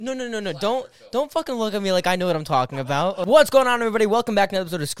No. Don't fucking look at me like I know what I'm talking about. What's going on, everybody? Welcome back to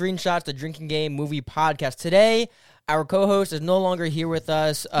another episode of Screenshots, the Drinking Game Movie Podcast. Today, our co-host is no longer here with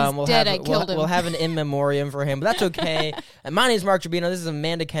us. He's dead. I killed him. We'll have an in memoriam for him, but that's okay. And my name is Mark Tribino. This is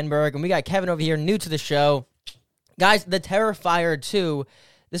Amanda Kenberg, and we got Kevin over here, new to the show. Guys, The Terrifier 2,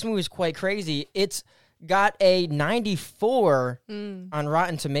 this movie is quite crazy. It's got a 94 on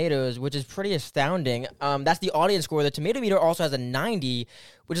Rotten Tomatoes, which is pretty astounding. That's the audience score. The Tomato Meter also has a 90,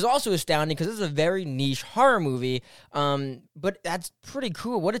 which is also astounding because this is a very niche horror movie. But that's pretty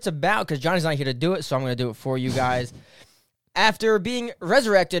cool. What it's about, because Johnny's not here to do it, so I'm going to do it for you guys. After being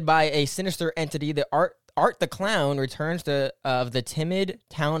resurrected by a sinister entity, the Art the Clown returns to the timid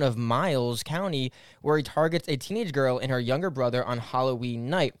town of Miles County, where he targets a teenage girl and her younger brother on Halloween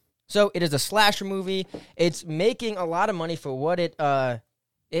night. So it is a slasher movie. It's making a lot of money for what it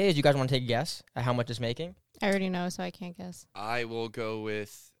is. You guys want to take a guess at how much it's making? I already know, so I can't guess. I will go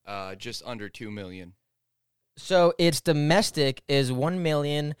with just under $2 million. So its domestic is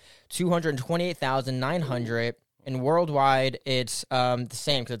 $1,228,900, and worldwide it's the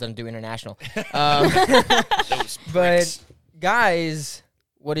same because it doesn't do international. But guys,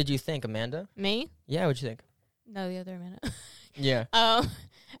 what did you think, Amanda? Me? Yeah, what'd you think? No, the other Amanda. Yeah.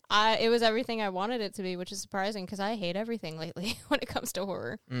 It was everything I wanted it to be, which is surprising because I hate everything lately when it comes to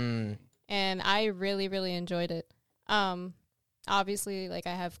horror. And I really, really enjoyed it. Obviously, like,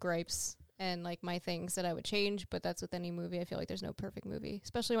 I have gripes and, like, my things that I would change, but that's with any movie. I feel like there's no perfect movie,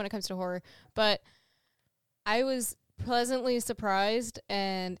 especially when it comes to horror. But I was pleasantly surprised,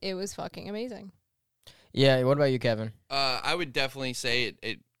 and it was fucking amazing. Yeah, what about you, Kevin? I would definitely say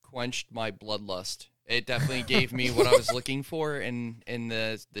it quenched my bloodlust. It definitely gave me what I was looking for in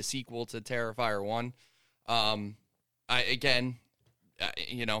the sequel to Terrifier 1. I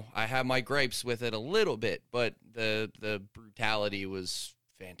have my gripes with it a little bit, but the brutality was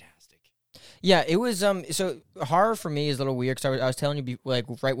fantastic. Yeah, it was. So horror for me is a little weird because I was telling you, like,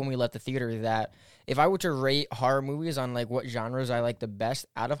 right when we left the theater, that if I were to rate horror movies on, like, what genres I like the best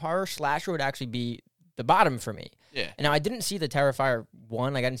out of horror, slasher would actually be the bottom for me. Yeah. And now I didn't see the Terrifier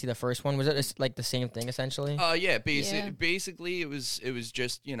 1. Like, I didn't see the first one. Was it like the same thing essentially? Basically it was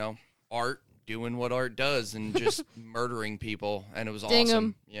just, art doing what art does and just murdering people, and it was Ding awesome.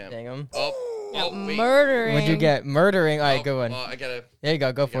 'em. Yeah. Dang 'em. Wait. Murdering. What'd you get? Murdering. All right, good one. I gotta. There you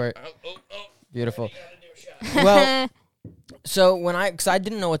go. Go for it. Beautiful. I gotta do a shot. Well, so because I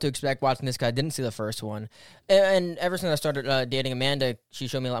didn't know what to expect watching this, because I didn't see the first one, and ever since I started dating Amanda, she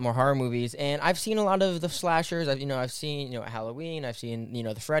showed me a lot more horror movies, and I've seen a lot of the slashers. I've seen Halloween, I've seen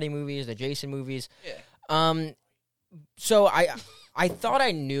the Freddy movies, the Jason movies. Yeah. So I thought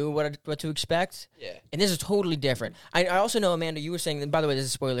I knew what to expect. Yeah. And this is totally different. I also know, Amanda, you were saying, and by the way, this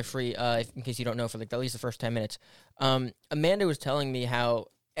is spoiler free, in case you don't know, for like at least the first 10 minutes. Amanda was telling me how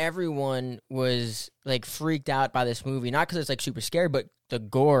everyone was like freaked out by this movie, not because it's like super scary, but the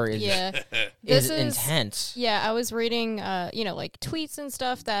gore is intense. Yeah, I was reading like tweets and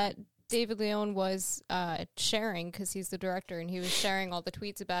stuff that David Leone was sharing, because he's the director, and he was sharing all the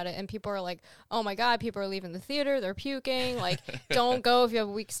tweets about it, and people are like, oh my god, people are leaving the theater, they're puking, like, don't go if you have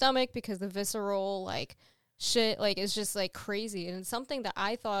a weak stomach, because the visceral, like, shit, like, is just, like, crazy. And it's something that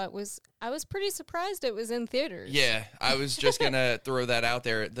I was pretty surprised it was in theaters. Yeah, I was just gonna throw that out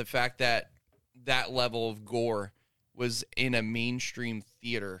there. The fact that level of gore was in a mainstream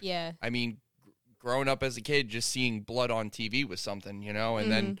theater. Yeah. I mean, growing up as a kid, just seeing blood on TV was something,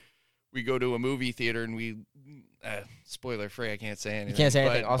 and then we go to a movie theater and we, spoiler free, I can't say anything. You can't say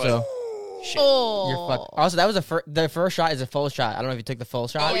anything. Also, shit. you're fucked. Also, that was the first shot is a full shot. I don't know if you took the full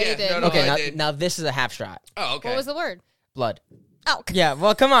shot. Oh, Yeah, yeah. you did. No, Okay, I did. now this is a half shot. Oh, okay. What was the word? Blood. Oh. Yeah,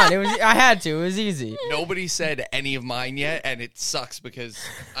 well, come on. I had to. It was easy. Nobody said any of mine yet, and it sucks because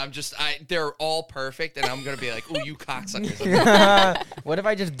they're all perfect, and I'm going to be like, ooh, you cocksuckers. What if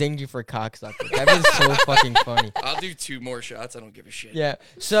I just dinged you for cocksucker? That was so fucking funny. I'll do 2 more shots. I don't give a shit. Yeah.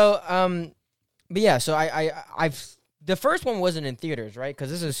 So, but yeah, so I've the first one wasn't in theaters, right?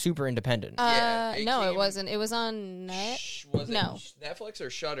 Because this is super independent. Yeah, it No, it came- wasn't. It was on Was it No. Netflix or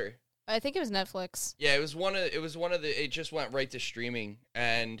Shudder? I think it was Netflix. Yeah, it was one of the. It just went right to streaming,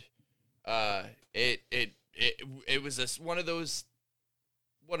 and it was one of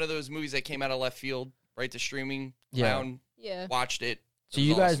those movies that came out of left field, right to streaming. Yeah. Found, Yeah. watched it. So It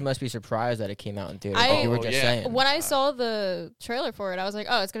you was guys awesome. must be surprised that it came out in theaters. I- Like you were Oh, just yeah. saying. When I saw the trailer for it, I was like,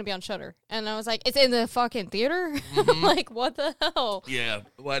 oh, it's going to be on Shudder. And I was like, it's in the fucking theater? Mhm. Like, what the hell? Yeah,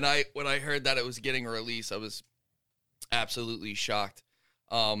 when I heard that it was getting a release, I was absolutely shocked.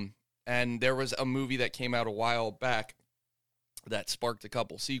 And there was a movie that came out a while back that sparked a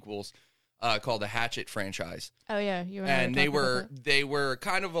couple sequels. called the Hatchet franchise. Oh yeah, you And they were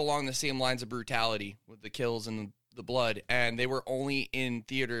kind of along the same lines of brutality with the kills and the blood, and they were only in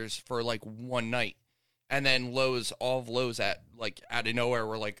theaters for like one night. And then all of Lowe's out of nowhere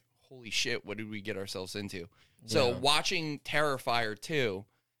were like, holy shit, what did we get ourselves into? So watching Terrifier 2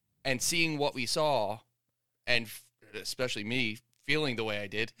 and seeing what we saw, and especially me feeling the way I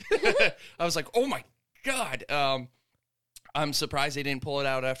did, I was like, oh my God. I'm surprised they didn't pull it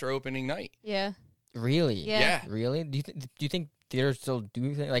out after opening night. Yeah. Really? Yeah. Really? Do you think theaters still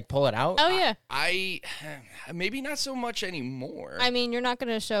do like pull it out? Oh yeah. I maybe not so much anymore. I mean, you're not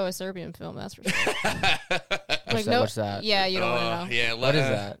going to show a Serbian film, that's for sure. What's that? Yeah, you don't want to know. Yeah, What is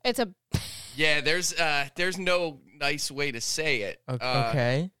that? It's a. Yeah, there's no nice way to say it.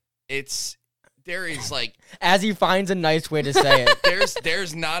 Okay. There is like As he finds a nice way to say it.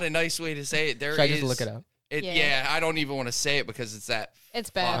 there's not a nice way to say it. Should I just look it up? Yeah. I don't even want to say it because it's that. It's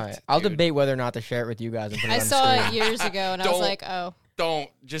bad. All right. I'll dude. debate whether or not to share it with you guys. And put it I on saw screen. it years ago, and I was like, oh. Don't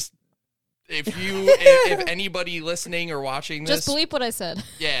just if anybody listening or watching this, Just bleep what I said.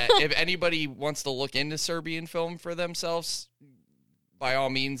 yeah, if anybody wants to look into Serbian film for themselves, by all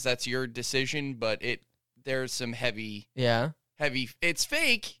means, that's your decision. But there's some heavy. It's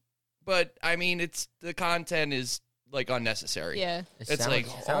fake, but I mean, the content is like unnecessary. Yeah. It's sounds like,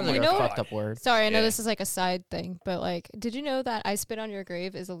 sounds oh like my a God. fucked up word. Sorry, I know Yeah. this is like a side thing, but like, did you know that I Spit on Your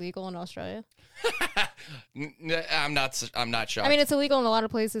Grave is illegal in Australia? I'm not shocked. I mean, it's illegal in a lot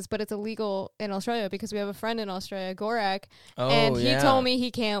of places, but it's illegal in Australia because we have a friend in Australia, Gorak, and he told me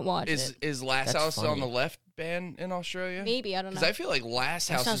he can't watch it. Is Last That's House on funny. the Left banned in Australia? Maybe, I don't know. Because I feel like Last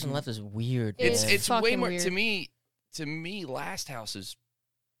House House is on the Left is weird. It's man. it's way fucking more weird. to me. Last House is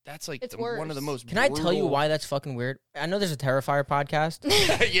that's like It's one of the worse. most. Can I tell you brutal- why that's fucking weird? I know there's a Terrifier podcast,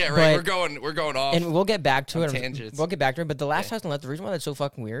 Yeah, right. But- We're going off. and we'll get back to On it. tangents. We'll get back to it. But the Last House on the Left, the reason why that's so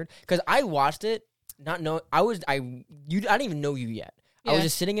fucking weird, because I watched it, not know I didn't even know you yet. I was Yeah.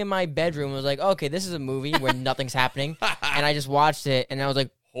 just sitting in my bedroom. and was like, okay, this is a movie where nothing's happening, and I just watched it, and I was like,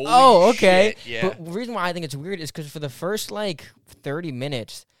 Holy oh, okay. shit, yeah. But the reason why I think it's weird is because for the first like 30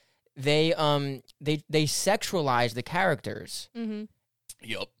 minutes, they sexualize the characters. Mm-hmm.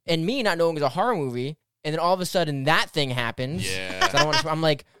 Yup. And me not knowing it's a horror movie, and then all of a sudden that thing happens. Yeah. So I'm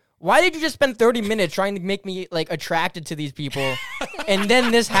like, why did you just spend 30 minutes trying to make me like attracted to these people, and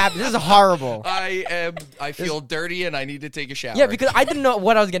then this happens? This is horrible. I feel dirty and I need to take a shower. Yeah, because I didn't know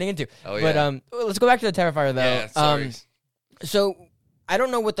what I was getting into. Oh, But yeah. let's go back to the Terrifier though. Yeah, sorry. So I don't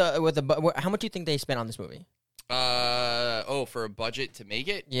know how much do you think they spent on this movie? For a budget to make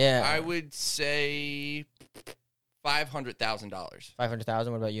it, Yeah. I would say $500,000.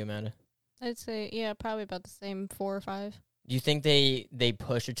 500,000. What about you, Amanda? I'd say, yeah, probably about the same, 4 or 5. Do you think they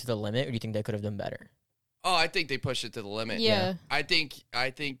pushed it to the limit, or do you think they could have done better? Oh, I think they pushed it to the limit. Yeah. I think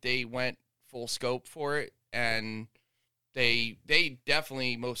they went full scope for it, and they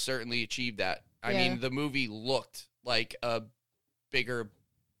definitely most certainly achieved that. I Yeah. mean, the movie looked like a bigger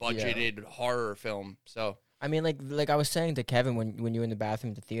budgeted horror film. So I mean, like I was saying to Kevin when you were in the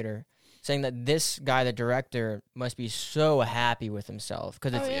bathroom at the theater, saying that this guy, the director, must be so happy with himself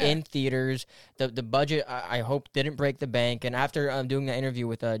because it's Oh, yeah. in theaters. The budget, I hope, didn't break the bank. And after doing that interview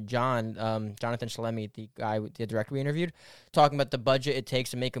with Jonathan Shalemi, the director we interviewed, talking about the budget it takes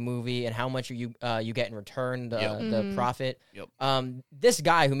to make a movie and how much you get in return, the Yep. Mhm. profit. Yep. This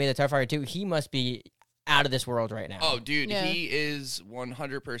guy who made the Terrifier 2, he must be out of this world right now. Oh, dude, Yeah. he is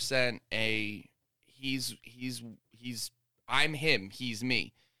 100% I'm him, he's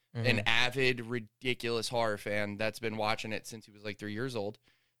me. Mhm. An avid, ridiculous horror fan that's been watching it since he was like 3 years old.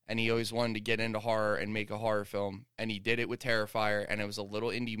 And he always wanted to get into horror and make a horror film. And he did it with Terrifier. And it was a little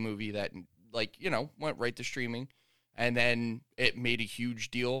indie movie that, like, went right to streaming. And then it made a huge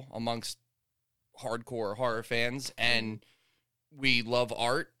deal amongst hardcore horror fans. And we love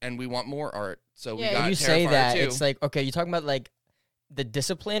art and we want more art. So we Yeah. got When you Terrifier say that, 2. it's like, okay, you're talking about like the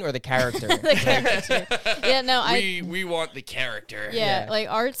discipline or the character? The character. Yeah, no, we want the character. Yeah, Yeah. like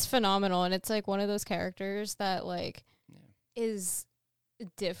art's phenomenal, and it's like one of those characters that like Yeah. is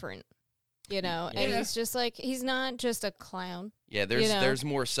different, and Yeah. he's just like he's not just a clown. Yeah, there's You know, there's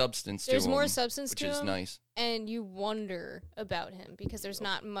more substance to There's him. more substance which to is him, nice. and you wonder about him because there's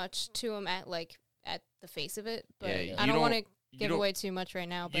not much to him at the face of it. But Yeah, I you don't want to You give don't- away too much right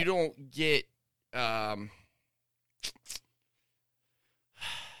now. But You don't get.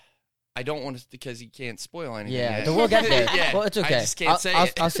 I don't want to because he can't spoil anything. Yeah, yet. but we'll get there. Yeah, Well, it's okay. I just can't say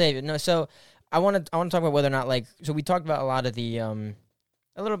it. I'll save it. No, so I want to talk about whether or not so we talked about a lot of the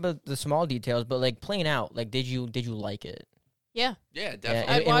a little bit the small details, but like playing out, like did you like it? yeah, Yeah, definitely.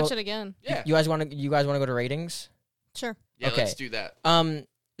 and I'd watch we'll- it again. Yeah, You guys want to go to ratings? Sure. yeah. okay. Let's do that.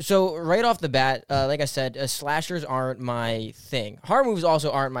 So right off the bat, like I said, slashers aren't my thing. Horror movies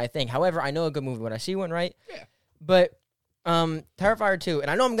also aren't my thing. However, I know a good movie when I see one, right? Yeah. But Terrifier 2, and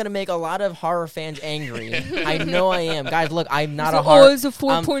I know I'm going to make a lot of horror fans angry. I know I am. Guys, look, I'm not a horror... Oh, it's a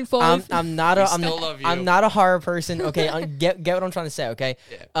 4.5. I'm not a... still love you. I'm not a horror person, okay? Get what I'm trying to say, okay?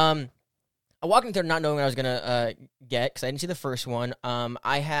 Yeah. I walked into it not knowing what I was gonna get because I didn't see the first one.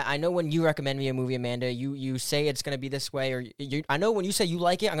 I know when you recommend me a movie, Amanda, you say it's gonna be this way, or I know when you say you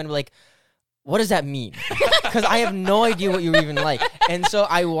like it, I'm gonna be like, what does that mean? Because I have no idea what you even like. And so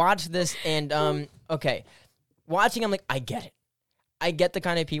I watched this, and okay, watching, I'm like, I get it. I get the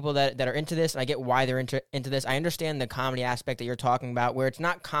kind of people that are into this, and I get why they're into this. I understand the comedy aspect that you're talking about, where it's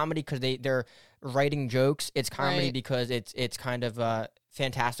not comedy because they're writing jokes. It's comedy Right. because it's kind of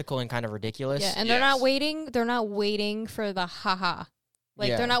fantastical and kind of ridiculous. Yeah, and they're not waiting. They're not waiting for the haha. Like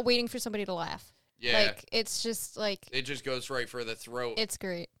Yeah. they're not waiting for somebody to laugh. Yeah. Like it's just like It just goes right for the throat. it's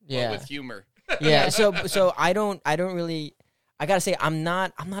great. but Yeah. with humor. Yeah. So I don't really. I gotta say I'm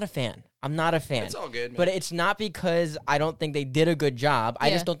not a fan. I'm not a fan. It's all good, man. But it's not because I don't think they did a good job. I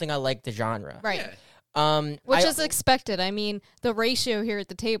Yeah. just don't think I like the genre. Right. Yeah. Which is expected. I mean, the ratio here at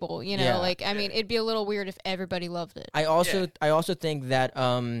the table, you know, Yeah. like I mean, it'd be a little weird if everybody loved it. I also think that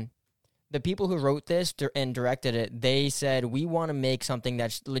the people who wrote this and directed it, they said we want to make something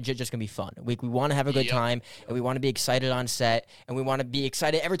that's legit just gonna be fun. We want to have a good Yep. time, and we want to be excited on set, and we want to be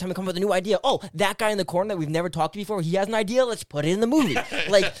excited every time we come up with a new idea. Oh, that guy in the corner that we've never talked to before, he has an idea. Let's put it in the movie.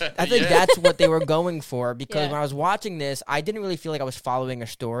 Like I think Yeah. that's what they were going for. Because Yeah. when I was watching this, I didn't really feel like I was following a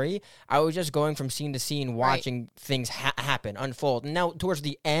story. I was just going from scene to scene, watching things happen, unfold. And now towards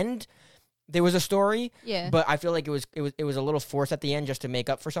the end, there was a story. Yeah. But I feel like it was a little forced at the end just to make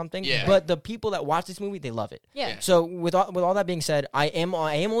up for something. Yeah. But the people that watch this movie, they love it. yeah. So with all that being said, I am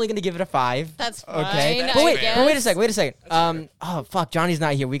only going to give it a 5. That's fine. Okay. That's But wait, fair. but wait a second. Oh fuck, Johnny's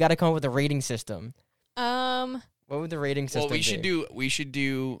not here. We got to come up with a rating system. What would the rating system Well, be? we should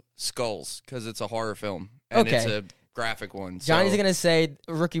do Skulls because it's a horror film and it's Okay. a graphic one. Johnny's so- gonna say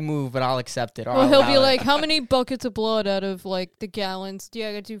rookie move, but I'll accept it. or Well, I'll he'll be allow it. like, how many buckets of blood out of like the gallons? Do you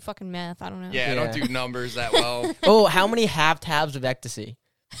gotta do fucking math? I don't know. Yeah, I don't Yeah. do numbers that well. oh, how many half tabs of ecstasy?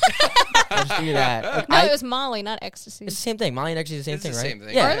 Let's do that. No, it was Molly, not ecstasy. It's the same thing. Molly and ecstasy is the same It's thing, the right? same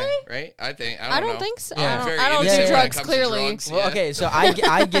thing. Yeah. Are they? Right? I think. I don't know. think so. Yeah. I'm very I don't innocent do when it drugs comes to clearly. drugs, Well, yeah. okay, so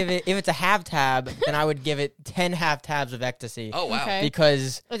I give it, if it's a half tab, then I would give it 10 half tabs of ecstasy. Oh wow. Okay.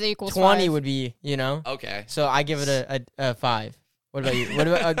 Because It equals 20 5. would be, Okay. So I give it a 5. What about you? What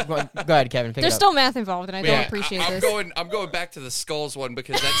about go ahead, Kevin. Pick There's it up. still math involved, and I Yeah, don't appreciate I'm this. I'm going back to the Skulls one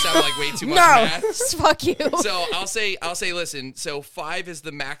because that sounded like way too much No! math. Fuck you. So I'll say, listen. So 5 is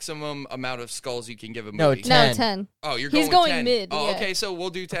the maximum amount of skulls you can give a No, movie. 10. No, 10. Oh, you're He's going going 10. mid, Oh, yeah. okay. So we'll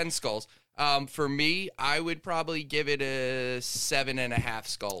do 10 skulls. For me, I would probably give it a 7.5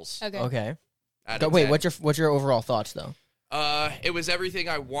 skulls. Okay. Okay. Out of Wait, 10. what's your overall thoughts though? It was everything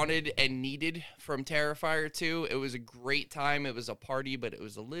I wanted and needed from Terrifier 2. It was a great time. It was a party, but it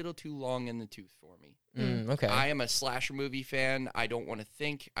was a little too long in the tooth for me. Okay. I am a slasher movie fan. I don't want to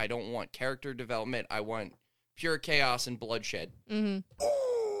think. I don't want character development. I want pure chaos and bloodshed. Mm-hmm.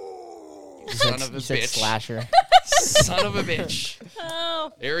 You Son said, of a you said bitch. slasher. Son of a bitch.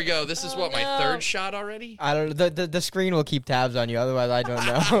 Oh. Here we go. This is what, my no. third shot already? I don't. The screen will keep tabs on you. Otherwise, I don't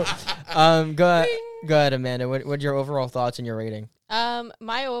know. Go ahead, Amanda. What's your overall thoughts and your rating?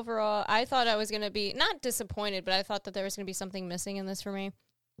 My overall, I thought I was gonna be not disappointed, but I thought that there was gonna be something missing in this for me,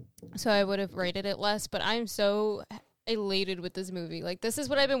 so I would have rated it less. But I'm so elated with this movie. Like, this is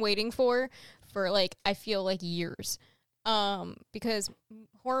what I've been waiting for like I feel like years. Because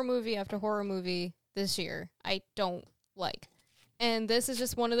horror movie after horror movie this year, I don't like. And this is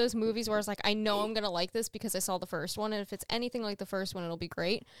just one of those movies where it's like, I know I'm going to like this because I saw the first one. And if it's anything like the first one, it'll be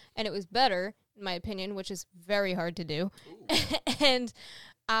great. And it was better, in my opinion, which is very hard to do. And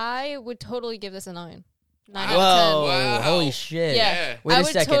I would totally give this a 9. 9 out of 10. Whoa! Wow. Holy shit! Yeah. Wait I a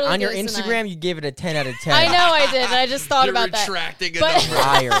would second. totally On your give this a Instagram, you gave it a 10 out of 10. I know I did. And I just thought You're about that. retracting a But- number.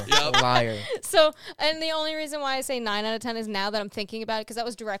 Liar. Yep. Liar. So, and the only reason why I say 9 out of 10 is now that I'm thinking about it, because that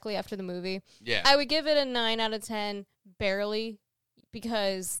was directly after the movie. Yeah. I would give it a 9 out of 10, barely,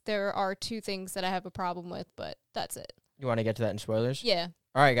 because there are 2 things that I have a problem with, but that's it. You want to get to that in spoilers? Yeah.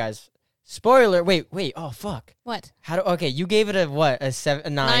 All right, guys. Spoiler. Wait. Oh, fuck. What? Okay, you gave it a what? A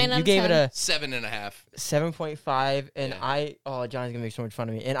 9. 9 out You of gave 10. it a 7.5. 7.5, and Yeah. Johnny's gonna make so much fun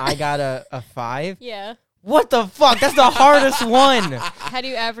of me, and I got a 5. Yeah. What the fuck? That's the hardest one. How do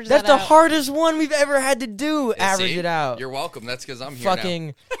you average That's that the out? hardest one we've ever had to do. Yeah, Average see? it out. You're welcome. That's because I'm here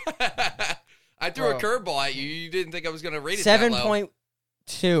Fucking now. I threw a Bro. curveball at you. You didn't think I was going to rate it that low.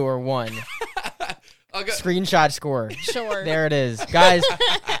 7.2 or 1. I'll go. Screenshot score. Sure. There it is, guys.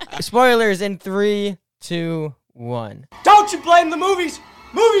 Spoilers in 3, 2, 1. Don't you blame the movies?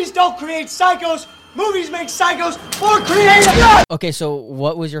 Movies don't create psychos. Movies make psychos more creative. Okay, so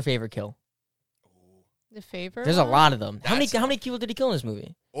what was your favorite kill? The favorite. There's a one? lot of them. How That's- many people did he kill in this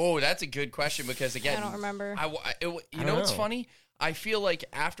movie? Oh, that's a good question because again, I don't remember. You don't know what's know. funny? I feel like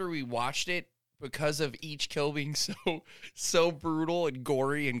after we watched it, because of each kill being so brutal and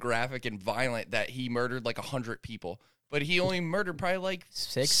gory and graphic and violent, that he murdered like 100 people, but he only murdered probably like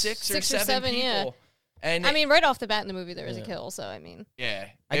six or seven people. yeah. And I mean, right off the bat in the movie, there was a Yeah. kill. So I mean, yeah,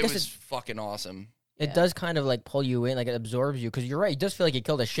 I it guess was it- fucking awesome. It Yeah. does kind of like pull you in, like it absorbs you, because you're right. It does feel like he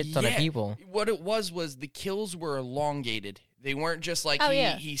killed a shit ton of Yeah. people. What it was the kills were elongated. They weren't just like Oh,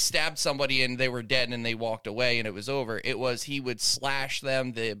 yeah. he stabbed somebody and they were dead and they walked away and it was over. It was he would slash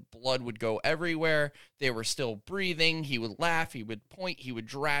them, the blood would go everywhere. They were still breathing. He would laugh, he would point, he would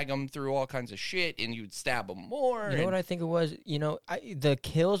drag them through all kinds of shit, and you would stab them more. You know what I think it was? The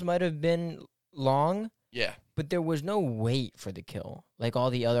kills might have been long, Yeah. but there was no wait for the kill, like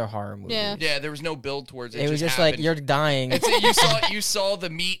all the other horror movies. Yeah. Yeah, there was no build towards it. It was just like, happened. you're dying. You saw the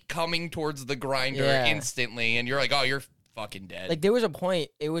meat coming towards the grinder Yeah. instantly, and you're like, oh, you're fucking dead. Like, there was a point,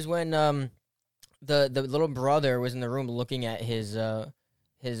 it was when the little brother was in the room looking at his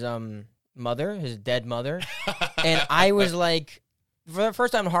mother, his dead mother, and I was like, for the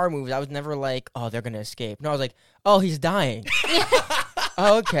first time in horror movies, I was never like, oh, they're gonna escape. No, I was like, oh, he's dying.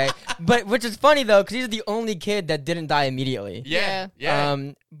 Oh, okay, but which is funny though, because he's the only kid that didn't die immediately. yeah, yeah.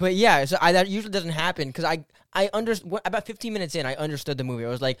 But yeah, so that usually doesn't happen because I understood about 15 minutes in, I understood the movie. I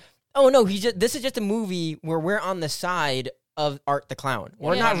was like, oh no, this is just a movie where we're on the side of Art the Clown.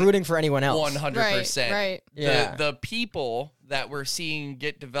 We're not rooting for anyone else. 100%. right. Yeah. The people that we're seeing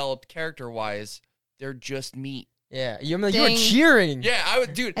get developed character-wise, they're just meat. Yeah, you were Ding. cheering. Yeah, I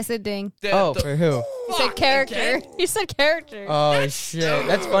would, dude. I said ding. Oh, for who? You said character. again? You said character. Oh shit,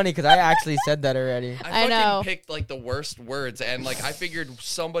 that's funny because I actually said that already. I I fucking know. picked like the worst words, and like I figured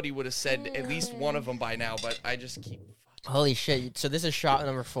somebody would have said at least one of them by now, but I just keep. Holy shit! So this is shot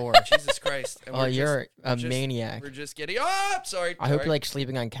number 4. Jesus Christ! And Oh, we're you're a we're just- maniac. We're just getting. Oh, sorry. I hope sorry. you're like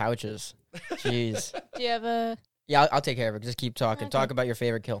sleeping on couches. Jeez. Do you have a? Yeah, I'll take care of it. Just keep talking. Okay. Talk about your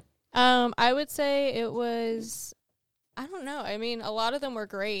favorite kill. I would say it was. I don't know. I mean, a lot of them were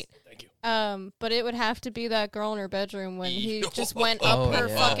great. Thank you. But it would have to be that girl in her bedroom when he just went Oh, up her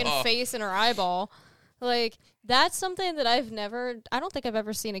yeah. fucking face and her eyeball. Like, that's something that I don't think I've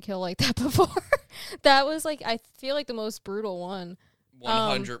ever seen a kill like that before. That was like, I feel like the most brutal one.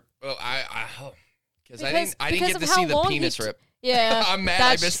 100. Because I Because didn't get of to how see the long penis he- rip. Yeah. I'm mad I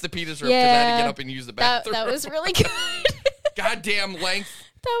that's- missed the penis rip because I had to yeah, get up and use the That bathroom. was really good. Goddamn length.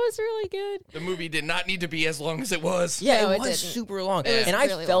 That was really good. The movie did not need to be as long as it was. Yeah, No, it it was didn't. super long, It was and I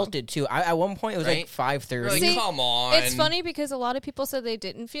really felt long. it too. At one point, it was Right? like 5:30. You're like, See, come on. It's funny because a lot of people said they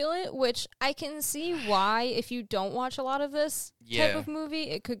didn't feel it, which I can see why. If you don't watch a lot of this type Yeah. of movie,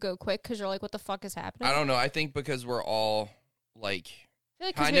 it could go quick because you're like, what the fuck is happening? I don't know. I think because we're all like I feel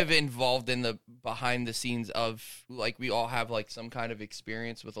like 'cause kind we- of involved in the behind the scenes of like we all have like some kind of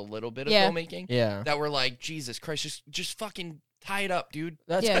experience with a little bit of Yeah. filmmaking. Yeah, That we're like, Jesus Christ, just fucking tie it up, dude.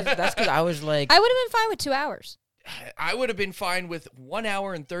 that's Yeah. that's because I was like, I would have been fine with 2 hours. I would have been fine with 1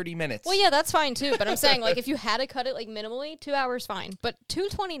 hour and 30 minutes. Well, yeah, that's fine too. But I'm saying, like, if you had to cut it like minimally, 2 hours fine. But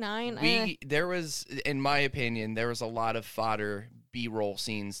 2:29, There was, in my opinion, there was a lot of fodder B-roll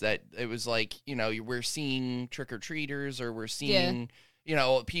scenes that it was like, we're seeing trick-or-treaters or we're seeing,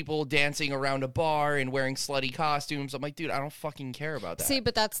 people dancing around a bar and wearing slutty costumes. I'm like, dude, I don't fucking care about that. See,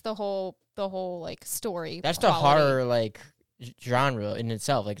 but that's the whole like story. that's the quality. horror like genre in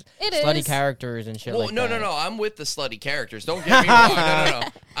itself, like It slutty is. characters and shit Well, like no, that. no. I'm with the slutty characters. Don't get me wrong. No.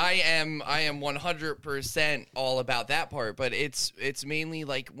 I am 100% all about that part. But it's mainly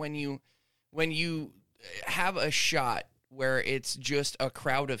like when you have a shot where it's just a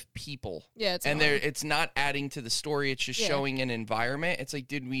crowd of people. Yeah, it's and annoying. it's not adding to the story. It's just Yeah. showing an environment. It's like,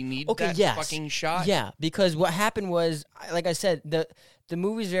 did we need Okay, that yes. fucking shot? Yeah, because what happened was, like I said, the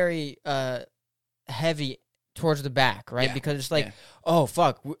movie's very heavy towards the back, right? Yeah, Because it's like, yeah. oh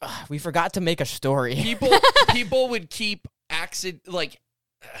fuck, we forgot to make a story. People would keep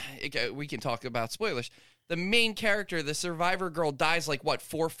we can talk about spoilers. The main character, the survivor girl, dies like what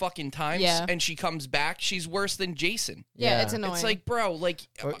 4 fucking times, Yeah. and she comes back. She's worse than Jason. Yeah, it's annoying. It's like, bro, like,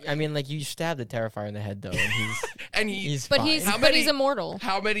 I mean, like you stabbed the Terrifier in the head though, and he's but fine. he's How but many- he's immortal.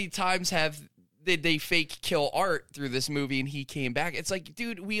 how many times did they fake kill Art through this movie and he came back? It's like,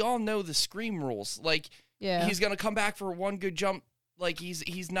 dude, we all know the Scream rules. Like, Yeah. he's gonna come back for one good jump. Like,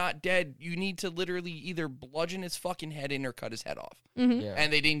 he's not dead. You need to literally either bludgeon his fucking head in or cut his head off. Mm-hmm. Yeah.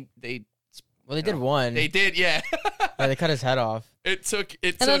 And they didn't. They Well, they did one. They did, yeah. Yeah, they cut his head off. It took.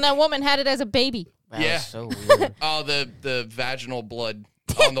 And then that woman had it as a baby. That Yeah. was so weird. Oh, the vaginal blood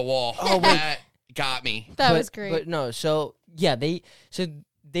on the wall. Oh, wait. That got me. That was great. But no, so yeah, they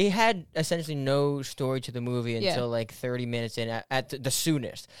had essentially no story to the movie Yeah. until like 30 minutes in at the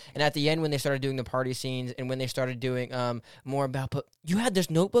soonest. And at the end, when they started doing the party scenes and when they started doing more about, but you had this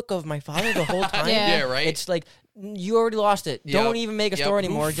notebook of my father the whole time. Yeah. Yeah, right. It's like you already lost it. Yep. Don't even make a Yep. story Who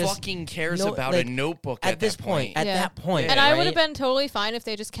anymore. Just fucking cares no, about like, a notebook at this that point. At Yeah. that point, And I would have right? been totally fine if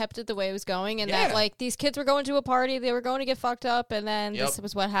they just kept it the way it was going, and Yeah. that like these kids were going to a party, they were going to get fucked up, and then Yep. this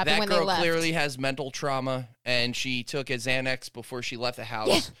was what happened That when girl they left. clearly has mental trauma, and she took a Xanax before she left the house.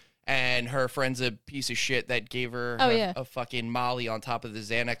 Yeah. And her friend's a piece of shit that gave her Oh, a, yeah. a fucking Molly on top of the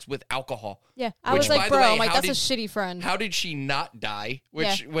Xanax with alcohol. Yeah, I Which, was by like, the bro, way, I'm like, how that's a did- shitty friend. How did she not die?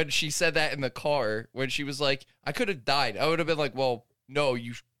 Which when she said that in the car, when she was like, "I could have died," I would have been like, "Well, no,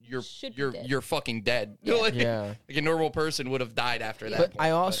 you're Should be dead. you're fucking dead." Yeah. like, Yeah. like a normal person would have died after that. But point,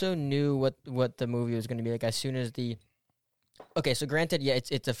 I also knew what the movie was going to be like as soon as the. Okay, so granted, yeah,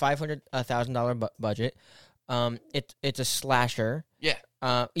 it's a $500,000 budget. It's a slasher. yeah.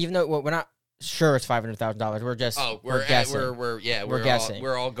 Even though we're not sure it's $500,000, we're just We're guessing. we're guessing.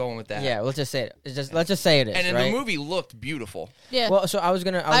 We're all going with that. Yeah, let's just say it. Let's just say it is. And then right? the movie looked beautiful. Yeah, Well, so I was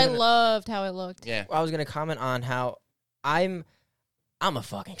gonna. I loved how it looked. Yeah. I was gonna comment on how I'm a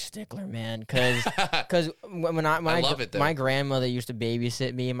fucking stickler, man. Because when I love it, though. my grandmother used to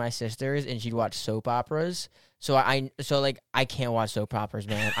babysit me and my sisters, and she'd watch soap operas. So I can't watch soap operas,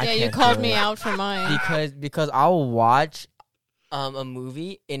 man. I Yeah, you can't called do me it. out for mine. because I'll watch a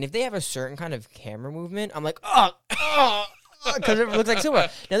movie, and if they have a certain kind of camera movement, I'm like, because it looks like soap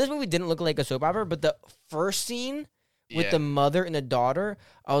opera. Now this movie didn't look like a soap opera, but the first scene with Yeah. the mother and the daughter,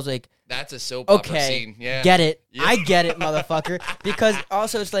 I was like, That's a soap opera okay, scene. Yeah. get it. Yeah. I get it, motherfucker. Because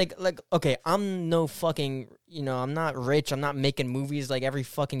also it's like, okay, I'm no fucking, I'm not rich. I'm not making movies like every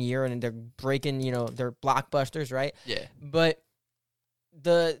fucking year and they're breaking, they're blockbusters, right? Yeah. But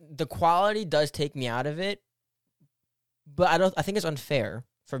the quality does take me out of it. But I think it's unfair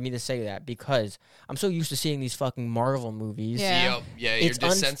for me to say that because I'm so used to seeing these fucking Marvel movies. Yeah. Yep. Yeah, you're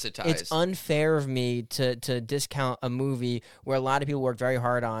desensitized. It's unfair of me to discount a movie where a lot of people worked very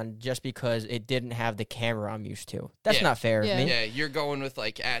hard on just because it didn't have the camera I'm used to. That's Yeah. not fair Yeah. of me. Yeah, you're going with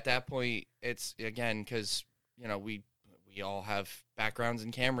like at that point. It's again because we all have backgrounds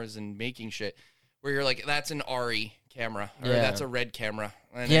and cameras and making shit. Where you're like, that's an RE camera or Yeah. that's a red camera.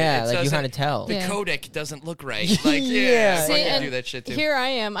 And Yeah, it like you doesn't- kind of tell. The Yeah. codec doesn't look right. Like, Yeah. yeah, See, I fucking and do that shit too. Here I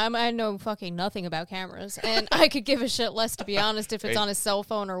am. I know fucking nothing about cameras, and I could give a shit less, to be honest, if it's Right. on a cell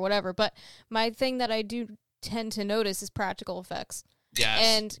phone or whatever. But my thing that I do tend to notice is practical effects, Yes.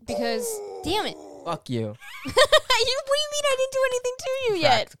 and because damn it, Fuck you. what do you mean I didn't do anything to you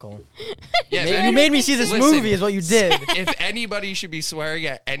yet? Practical. yeah, You if made me see this Listen. movie is what you did. if anybody should be swearing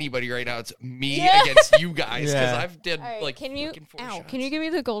at anybody right now, it's me Yeah. against you guys because Yeah. I've did All right, like can you? fucking 4 Ow! shots. Can you give me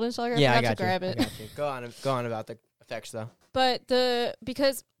the golden star? Yeah, I forgot got to you. grab I it. got you. Go on about the effects though. But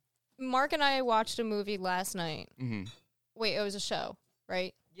because Mark and I watched a movie last night. Mhm. Wait, it was a show,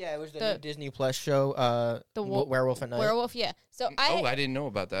 right? Yeah, it was the The- new Disney Plus show, The Werewolf at Night. Werewolf, yeah. So I didn't know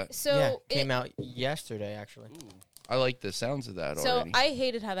about that. Yeah, came out yesterday actually. I like the sounds of that So already. I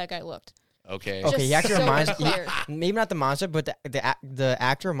hated how that guy looked. Okay. Okay, he Just actually so reminds clear. maybe not the monster, but the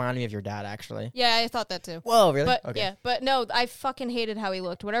actor reminded me of your dad actually. Yeah, I thought that too. Whoa, really? But okay. yeah, but no, I fucking hated how he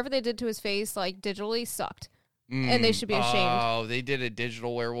looked. Whatever they did to his face, like digitally, sucked. And they should be ashamed. Oh, they did a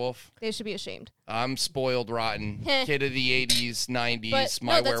digital werewolf. They should be ashamed. I'm spoiled rotten. Kid of the 80s, 90s. But,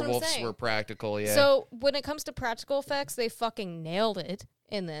 My no, that's what I'm werewolves saying. were practical, yeah. So when it comes to practical effects, they fucking nailed it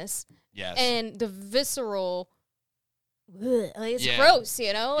in this. yes. And the visceral, it's Yeah. gross, Like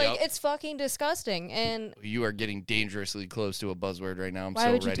Yep. it's fucking disgusting. And You are getting dangerously close to a buzzword right now. I'm why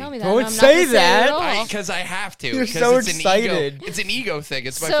so would you ready. tell me that? Don't I'm not say gonna it that. at all. Because I have to. You're 'cause so it's excited. An ego. It's an ego thing.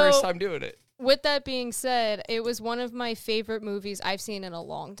 It's my So- first time doing it. With that being said, it was one of my favorite movies I've seen in a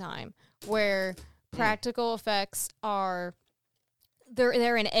long time, where practical effects are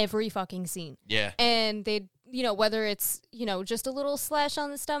they're in every fucking scene, Yeah. and they whether it's just a little slash on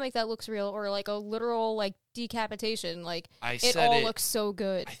the stomach that looks real or like a literal like decapitation, like I it said all it. looks so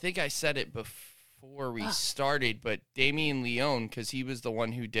good. I think I said it before we started, but Damien Leone, because he was the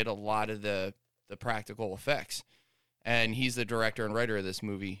one who did a lot of the practical effects. And he's the director and writer of this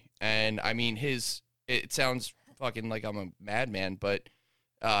movie. And I mean, it sounds fucking like I'm a madman, but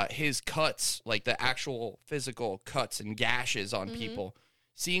his cuts, like the actual physical cuts and gashes on people,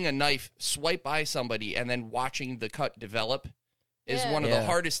 seeing a knife swipe by somebody and then watching the cut develop is Yeah. one of Yeah. the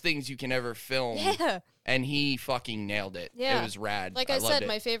hardest things you can ever film. Yeah. And he fucking nailed it. Yeah. It was rad. Like I I loved said, it.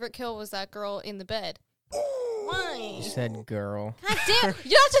 my favorite kill was that girl in the bed. Why? You said girl. God damn,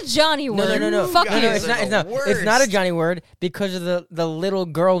 that's a Johnny No, word. no, no, no. Fuck guys no, you. it's are not. the It's not. It's not a worst. Johnny word because of the little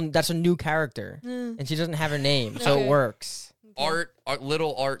girl. That's a new character, and she doesn't have her name, so Okay. it works.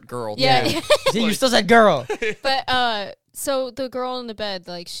 Little art girl. Yeah. too. See, you still said girl. But so the girl in the bed,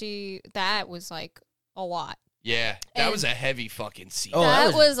 like that was like a lot. Yeah. That And- was a heavy fucking scene. Oh,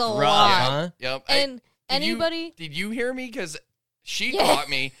 That was a rough, lot. huh? Yep. And Did anybody, Did you hear me? Because she Yeah. caught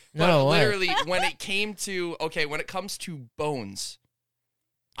me. But No way. literally, when it comes to Bones,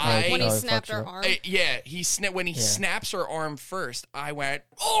 when he Oh, snapped fuck her you. arm, when he Yeah. snaps her arm first, I went,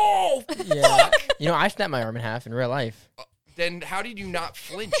 oh, Yeah. You know, I snapped my arm in half in real life. then how did you not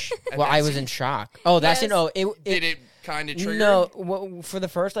flinch? at Well, that I was scene? in shock. Oh, that's Yes. Did it kind of trigger? No, for the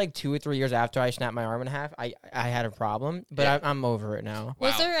first like 2 or 3 years after I snapped my arm in half, I had a problem, but Yeah. I'm over it now.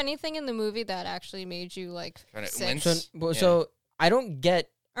 was Wow. there anything in the movie that actually made you like Kinda sick? wince? So, Yeah. Oh, I don't get.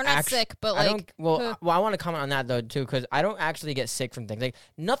 Or not Actu- sick, but I like don't. Well, huh. I want to comment on that though too, because I don't actually get sick from things. Like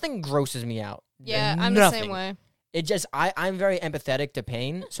nothing grosses me out. yeah, I'm Nothing. the same way. It just I'm very empathetic to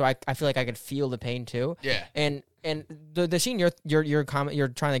pain, so I feel like I could feel the pain too. Yeah. And the scene you're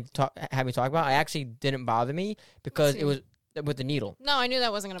trying to have me talk about, I actually didn't bother me because it was with the needle, No, I knew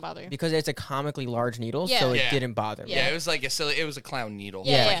that wasn't gonna bother you. because it's a comically large needle, Yeah. so it Yeah. didn't bother me. Yeah, it was like it was a clown needle.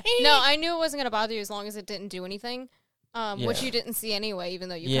 Yeah, Yeah. yeah. No, I knew it wasn't gonna bother you as long as it didn't do anything. Which Yeah. you didn't see anyway, even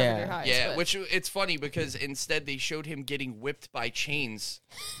though you Yeah. covered your eyes. Yeah, but- which it's funny because instead they showed him getting whipped by chains,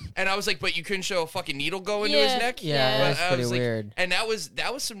 and I was like, "But you couldn't show a fucking needle go into his Yeah. neck." Yeah, Yeah. that's I pretty was like- weird. And that was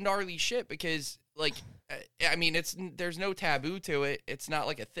some gnarly shit because like, I mean, there's no taboo to it. It's not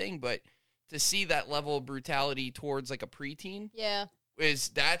like a thing, but to see that level of brutality towards like a preteen yeah,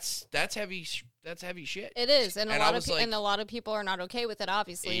 that's heavy. That's heavy shit. it is, and, And I was like- a lot of people are not okay with it,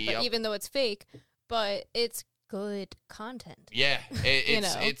 obviously. Yep. But even though it's fake, but it's good content. Yeah,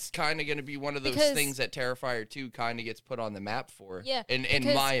 it's know. it's kind of going to be one of those Because- things that Terrifier 2 kind of gets put on the map for. Yeah, in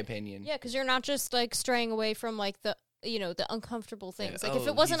because- my opinion. Yeah, because you're not just like straying away from like the the uncomfortable things. Like if oh,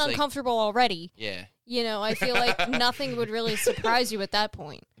 it wasn't he's, like- uncomfortable already, Yeah. I feel like nothing would really surprise you at that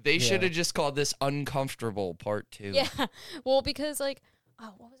point. They Yeah. should have just called this Uncomfortable Part 2. Yeah, well, because like,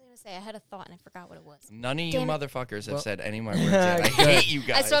 what was I gonna say? I had a thought and I forgot what it was. None of you Damn it. motherfuckers have Well- said any of my words yet. I hate you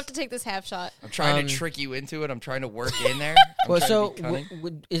guys. I still have to take this half shot. I'm trying Um, to trick you into it. I'm trying to work in there. I'm Well, trying so to be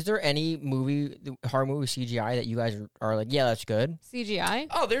cunning. is there any horror movie CGI that you guys are like, yeah, that's good? CGI.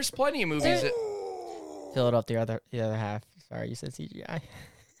 Oh, there's plenty of movies. That, Fill it up the other half. Sorry, you said CGI.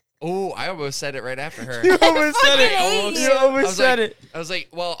 oh, I almost said it right after her. almost said it. Almost. You almost I was said like- it. I was like,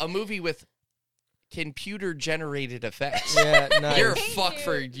 well, a movie with computer-generated effects. Yeah, nice. You're a Thank fuck you.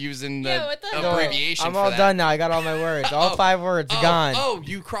 for using the Yeah, what the No, abbreviation I'm for all that. done now. I got all my words. All Oh, 5 words Oh, gone. oh,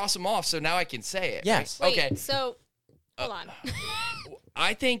 you cross them off, so now I can say it. Yes. Right? Wait, Okay. So, hold on.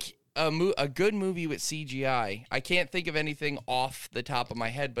 I think a good movie with CGI. I can't think of anything off the top of my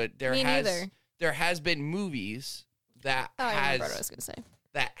head, but Me neither. there has been movies that Oh, I remember what I has was gonna say.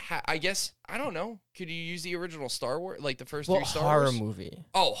 I guess I don't know. Could you use the original Star Wars, like the first Well, 3 Star horror Wars? movie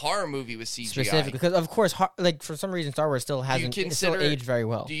Oh, horror movie with CGI. specifically, because of course, like for some reason, Star Wars still hasn't it's still consider- aged very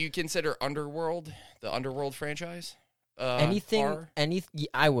well. Do you consider Underworld the Underworld franchise? Anything, horror?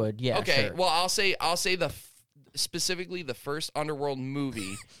 I would, yeah. Okay, sure. well, I'll say specifically the first Underworld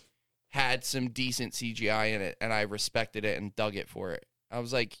movie had some decent CGI in it, and I respected it and dug it for it. I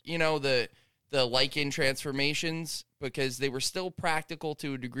was like, the Lycan transformations, because they were still practical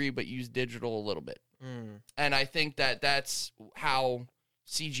to a degree, but used digital a little bit. And I think that's how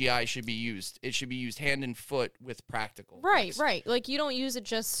CGI should be used. It should be used hand and foot with practical. Right, effects. right. Like you don't use it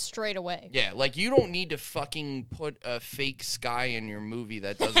just straight away. Yeah, like you don't need to fucking put a fake sky in your movie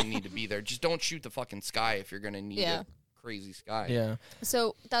that doesn't need to be there. Just don't shoot the fucking sky if you're gonna need Yeah. a crazy sky. Yeah.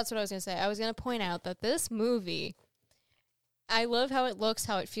 So that's what I was gonna say. I was gonna point out that this movie, I love how it looks,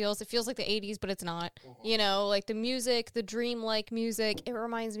 how it feels. It feels like the 80s, but it's not. Like the music, the dreamlike music. It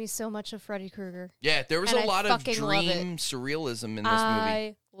reminds me so much of Freddy Krueger. Yeah, there was And a I lot of fucking love it. dream surrealism in this movie.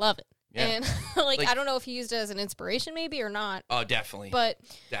 I love it. Yeah. And Like- I don't know if he used it as an inspiration maybe or not, Oh, definitely. but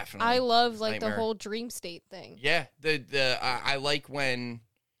Definitely. I love like the Nightmare. whole dream state thing. Yeah, I like when.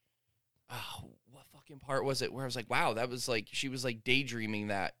 Oh, what fucking part was it where I was like, wow, that was like she was like daydreaming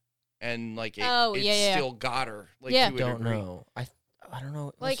that, and like it, Oh, it yeah, yeah. still got her. Like, Yeah. to a Don't degree. know. I don't know.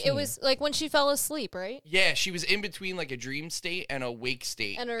 what Like it scene. was like when she fell asleep, right? Yeah, she was in between like a dream state and a wake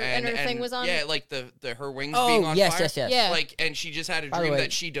state, And her thing was on? Yeah, like the her wings Oh being on yes, fire. yes, yes. Yeah. Like, and she just had a By the dream way-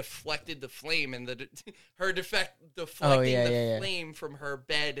 that she deflected the flame, and her deflecting Oh, yeah, the yeah, yeah. flame from her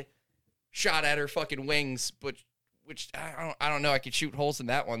bed shot at her fucking wings, but which I don't know. I could shoot holes in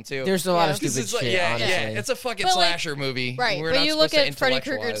that one too. There's a lot of 'Cause stupid it's like, shit. yeah, honestly. yeah, it's a fucking But, like, slasher movie, Right, We're but not you look supposed at to Freddy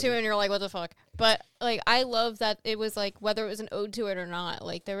Krueger intellectualize 2 it. and you're like, what the fuck? But, like, I love that it was, like, whether it was an ode to it or not,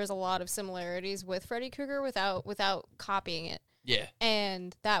 like, there was a lot of similarities with Freddy Krueger without copying it. Yeah,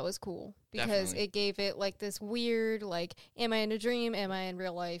 And that was cool because Definitely. it gave it, like, this weird, like, am I in a dream? Am I in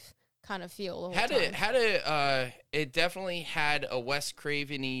real life? Kind of feel the whole time. It definitely had a Wes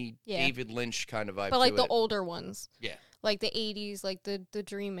Craven-y, Yeah. David Lynch kind of vibe But, like, to the it. older ones. Yeah. Like, the 80s, like, the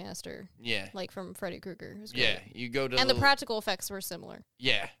Dream Master, Yeah, like, from Freddy Krueger. It was yeah. great. You go to And the practical effects were similar.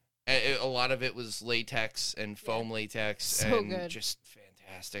 yeah. A lot of it was latex and foam latex, So and good. just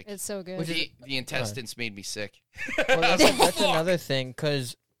fantastic. It's so good. Which is- The intestines made me sick. Well, I was that's, like, that's "Fuck." another thing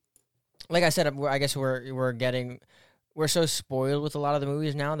because, like I said, I guess we're so spoiled with a lot of the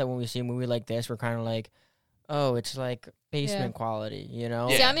movies now that when we see a movie like this, we're kind of like, oh, it's like basement quality, you know?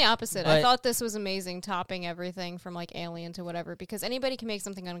 Yeah. See, I'm the opposite. I But- thought this was amazing, topping everything from like Alien to whatever, because anybody can make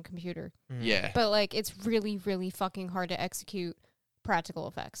something on a computer. Yeah, But like, it's really, really fucking hard to execute practical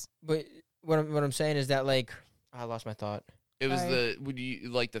effects. But what I'm saying is that like I lost my thought. it was Sorry. would you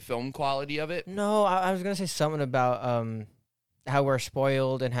like the film quality of it? No, I was gonna say something about how we're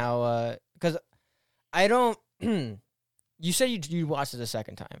spoiled and how because I don't. You said you watched it a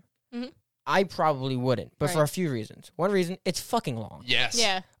second time. Mhm. I probably wouldn't, but for Right. a few reasons. One reason, it's fucking long. Yes.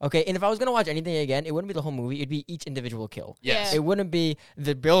 Yeah. Okay, and if I was gonna watch anything again, it wouldn't be the whole movie. It'd be each individual kill. Yes. Yeah. It wouldn't be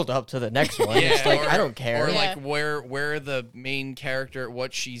the build up to the next one. Yeah, It's like or- I don't care. Or Yeah. like where the main character,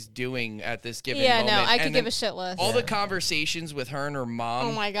 what she's doing at this given Yeah, moment. no, I And could then give a shit less. all the conversations with her and her mom.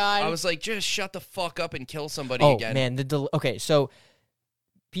 Oh my God. I was like, just shut the fuck up and kill somebody Oh again. man, okay, so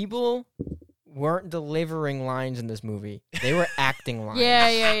people weren't delivering lines in this movie; they were acting lines.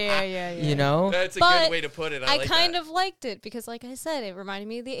 yeah. You know, That's a But good way to put it. I like kind that. of liked it because, like I said, it reminded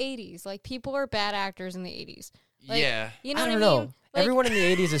me of the 80s. Like, people are bad actors in the 80s. Like, yeah. You know I what don't I know. mean? Like, Everyone in the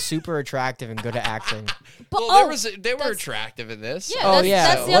 '80s is super attractive and good at acting. but, Well, oh, they were that's- attractive in this. Yeah, Oh that's- yeah,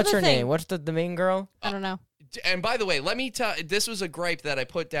 that's the what's other her thing. name? What's the main girl? I don't know. And by the way, let me tell. This was a gripe that I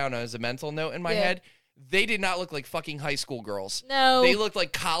put down as a mental note in my Yeah. head. They did not look like fucking high school girls. No. They looked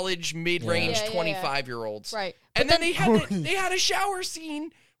like college mid-range Yeah, yeah, yeah. 25-year-olds. Right. And But then they had a shower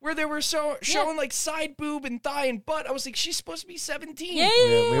scene where they were showing like side boob and thigh and butt. I was like, she's supposed to be 17.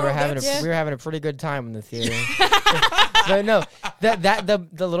 Yeah, We were having that's- we were having a pretty good time in the theater. But no,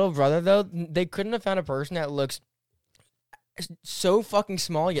 the little brother though, they couldn't have found a person that looks so fucking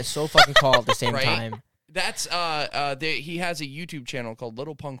small yet so fucking tall at the same Right? time. That's he has a YouTube channel called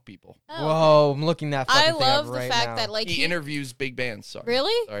Little Punk People. Oh, Whoa, I'm looking that fucking I thing love up the right fact now. that like He interviews big bands. Sorry.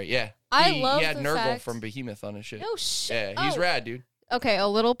 Really? Sorry. Yeah. I he, love He had the Nurgle fact- from Behemoth on his shit. No shit. Yeah, he's Oh. rad, dude. Okay, a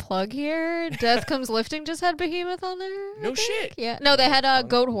little plug here. Death Comes Lifting just had Behemoth on there. I No think. shit. Yeah. No, they had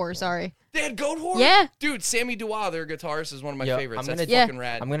Goat Whore. Sorry. They had Goat Whore? Yeah. Dude, Sammy Duah, their guitarist, is one of my Yo, favorites. I'm That's gonna- Yeah. fucking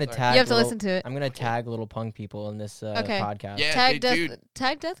rad. I'm gonna Sorry. tag. You have to little- listen to it. I'm gonna tag little punk people in this Okay. podcast. Yeah, Tag Death. dude.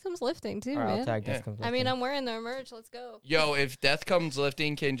 Tag Death Comes Lifting too, Or I'll man. tag Yeah. Death Comes I mean, Lifting. I'm wearing their merch. Let's go. Yo, if Death Comes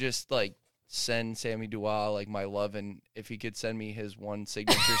Lifting can just like send Sammy Duah like my love, and if he could send me his one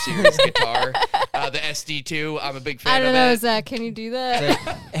signature series guitar, the SD2, I'm a big fan I don't of know, it. Zach. Can you do that?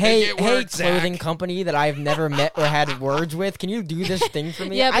 Like, hey, Make it work, clothing Zach. company that I've never met or had words with, can you do this thing for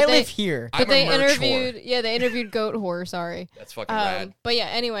me? Yeah, but I they- live here. I'm But they a merch interviewed. whore. Yeah, they interviewed Goat Whore. Sorry. That's fucking rad. But yeah,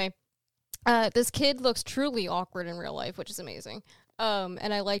 anyway, this kid looks truly awkward in real life, which is amazing.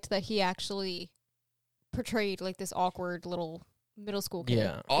 And I liked that he actually portrayed like this awkward little middle school kid.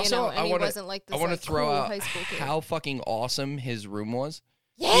 Yeah. Also, you know, and I he wanna- wasn't like this. I want to like, throw cool out high school kid. how fucking awesome his room was.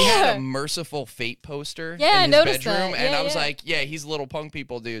 Yeah. He had a Merciful Fate poster Yeah, I in his noticed bedroom, that. and Yeah, I was yeah. like, "Yeah, he's Little Punk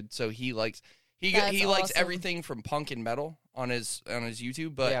People, dude." So he likes he That's likes awesome. everything from punk and metal on his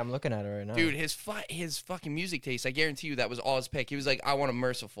YouTube. But yeah, I'm looking at it right now. dude, his fucking music taste, I guarantee you, that was all his pick. He was like, "I want a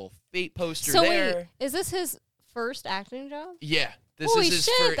Merciful Fate poster So there." wait, is this his first acting job? Yeah, this Holy is his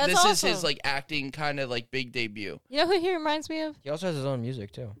shit, that's this is his awesome. like acting kind of like big debut. You know who he reminds me of? he also has his own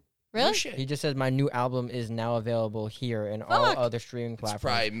music too. Really? No shit. He just says my new album is now available here and all Fuck. other streaming It's platforms.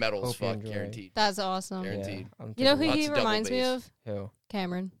 probably metal as Hope you fuck, enjoy. guaranteed. That's awesome. Guaranteed. Yeah, Guaranteed. I'm You know taking who Lots he of double reminds me bass. of? who?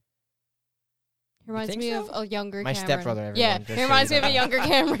 Cameron. He reminds think me so? of a younger My Cameron. stepbrother, everyone, Yeah, just he so you reminds me of know. a younger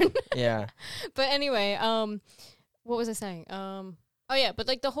Cameron. Yeah. But anyway, what was I saying? Oh yeah, but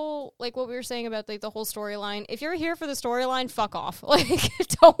like the whole, like what we were saying about like the whole storyline. If you're here for the storyline, fuck off. Like,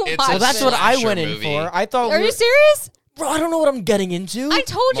 don't It's watch a Well, that's it. what I slasher went in movie. for. I thought. Are you serious? Bro, I don't know what I'm getting into. I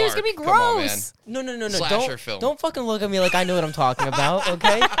told you it's gonna be Mark, come on, man. gross. No. Slasher film. Don't fucking look at me like I know what I'm talking about,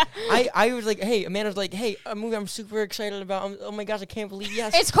 okay? I was like, hey, Amanda was like, hey, a movie I'm super excited about. Oh my gosh, I can't believe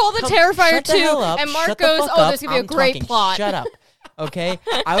yes. It's called The Come- Terrifier shut the 2, hell up, and Mark shut the goes, fuck "Oh, up, there's gonna be a I'm great talking, plot." Shut up. Okay,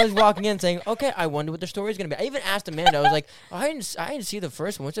 I was walking in saying, "Okay, I wonder what the story's gonna be." I even asked Amanda. I was like, I didn't see the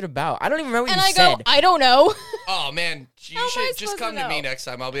first one. What's it about? I don't even remember what And you I said. go, I don't know. Oh man, you How am I should just supposed come to to me know? next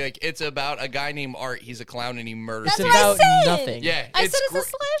time. I'll be like, it's about a guy named Art. He's a clown and he murders. It's That's people. what I about said. nothing. Yeah, I said it's gr- a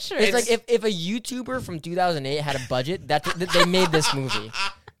slasher. It's like if a YouTuber from 2008 had a budget, they made this movie.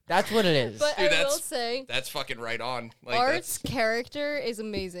 That's what it is. But Dude, I will that's- say, That's fucking right on. Like, Art's character is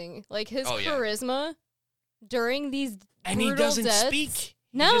amazing. Like his Oh, yeah. charisma during these and he brutal doesn't deaths. speak.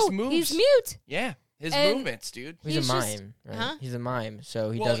 He No, just moves. he's mute. Yeah, his And- movements, dude. he's he's a just- mime, right? huh? He's a mime,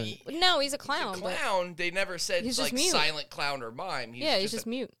 so he Well, doesn't. No, he's a He's a clown. but clown. They never said He's just like mute. silent clown or mime. yeah, he's just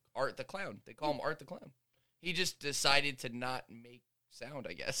mute. Art the clown. They call him Art the clown. He just decided to not make sound,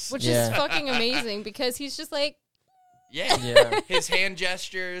 I guess. Which Yeah. is fucking amazing because he's just like, yeah. Yeah. His hand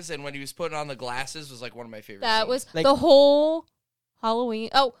gestures and when he was putting on the glasses was like one of my favorite that scenes. was Like- the whole Halloween.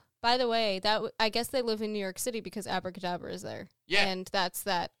 Oh, by the way, I guess they live in New York City because Abracadabra is there. Yeah. And that's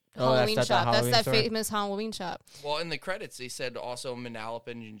that Oh, that's Halloween that shop. Halloween That's that store? famous Halloween shop. Well, in the credits, they said also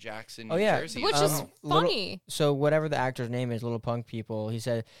Manalapan and Jackson, Oh, New yeah. Jersey. Which as is well. funny. So whatever the actor's name is, Little Punk People, he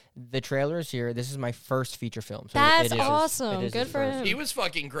said the trailer's here. This is my first feature film. So That's it is his- awesome. it is Good his for first. him. He was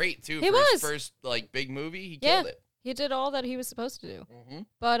fucking great too. He for was. his first like big movie. He Yeah. killed it. He did all that he was supposed to do.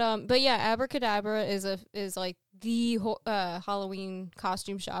 Mm-hmm. But yeah, Abracadabra is like the Halloween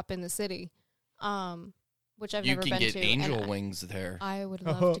costume shop in the city, which I've You never can been get to. angel and wings there. I would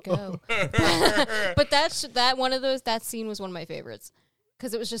love to go. But that one of those that scene was one of my favorites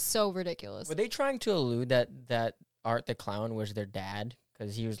because it was just so ridiculous. Were they trying to allude that Art the Clown was their dad?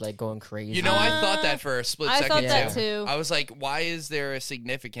 Because he was like going crazy. You know, I thought that for a split I second thought that too. too. I was like, why is there a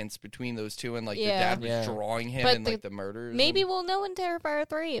significance between those two? And like Yeah. the dad was Yeah. drawing him But and like the murders. Maybe and- we'll know in Terrifier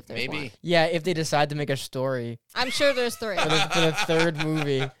 3 if there's maybe. one. Yeah, if they decide to make a story I'm sure there's 3 for the third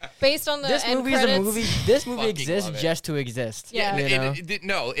movie. based on the This end movie is credits. a movie. This movie Fucking exists love it. just to exist. Yeah. you know?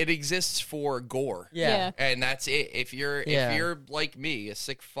 No, it exists for gore. Yeah. And that's it. If you're Yeah. if you're like me, a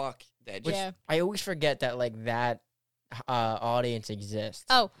sick fuck that Which Yeah. I always forget that like that audience exists.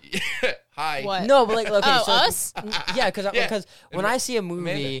 Oh, hi. what? No, but like okay, Oh, so us? yeah, because Yeah. when I see a movie,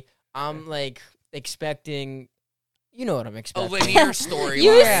 Amanda. I'm like expecting, you know what I'm A expecting. linear story.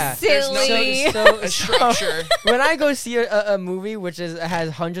 You Yeah. There's no silly. a structure. When I go see a movie which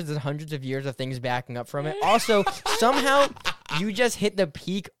has hundreds and hundreds of years of things backing up from it, also somehow you just hit the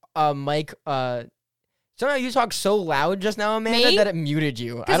peak mic. Somehow you talk so loud just now, Amanda, Me? that it muted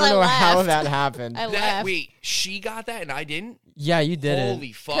you. I 'Cause don't I know how laughed. that happened. I That laughed. wait, she got that and I didn't. Yeah, you did Holy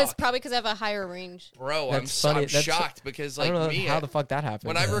it. fuck, Probably because I have a higher range. bro! That's funny. I'm That's- shocked because I like don't know me, how the fuck that happened.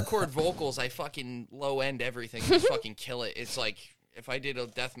 when I record vocals, I fucking low end everything, and just fucking kill it. It's like if I did a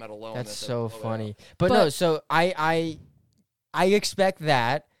death metal low end, That's that so would blow it funny. up. But no, But- so I expect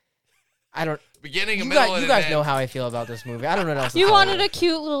that. I don't. Beginning, a You middle, guys, and you an guys end. know how I feel about this movie. I don't know what else. to You tell wanted a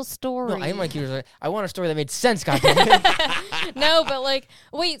cute little story. No, I am like you. I want a story that made sense. Goddammit. No, but like,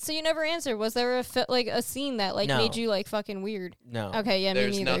 wait. So you never answered. Was there a scene that like No. made you like fucking weird? No. Okay, yeah,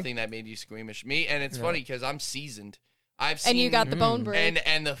 There's me neither. nothing that made you squeamish. Me, and it's No. funny because I'm seasoned. I've seen And you got the bone break.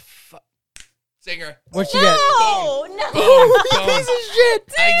 and the singer. What you get? no, no. Boom, boom. Piece of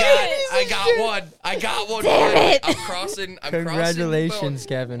shit. I got one. Damn it. I'm crossing. Congratulations, boom.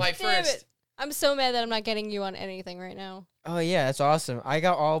 Kevin. My Damn first. it. I'm so mad that I'm not getting you on anything right now. Oh yeah, that's awesome. I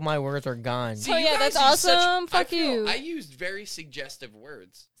got all my words are gone. So, you yeah, guys that's use such- awesome. I Fuck feel you. I used very suggestive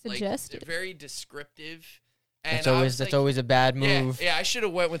words. Suggestive? Like, very descriptive. And That's I always was that's like, always a bad move. Yeah, I should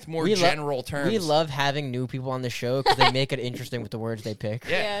have went with more We lo- general terms. We love having new people on the show because they make it interesting with the words they pick.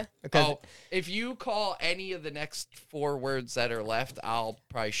 Yeah. Because Oh, if you call any of the next 4 words that are left, I'll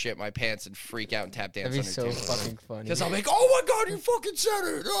probably shit my pants and freak out and tap dance. that'd be so fucking funny. Because I'll be like, oh my god, you fucking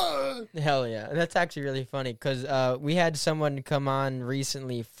said it. Hell yeah, that's actually really funny because we had someone come on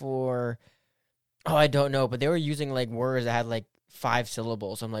recently for, I don't know, but they were using like words that had like 5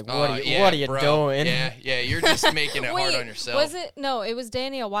 syllables. I'm like, what are you bro. doing? Yeah, you're just making it hard Wait, on yourself. was it? No, it was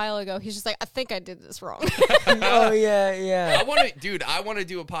Danny a while ago. He's just like, I think I did this wrong. Oh yeah, I yeah. want to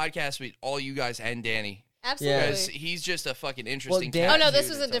do a podcast with all you guys and Danny. Absolutely. Because he's just a fucking interesting Dan- Oh no, cat this dude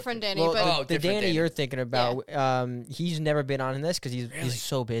was to a talk different to. Danny. Well, but Oh, the different Danny Danny. you're thinking about, he's never been on this because Really? he's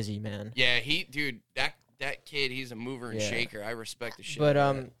so busy, man. Yeah, that kid, he's a mover and Yeah. shaker. I respect the shit. But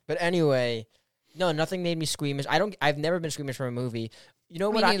out of that. but anyway, no, nothing made me squeamish. I've never been squeamish from a movie. You know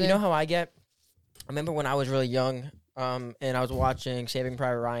Me what? You neither. know how I get. I remember when I was really young, and I was watching Saving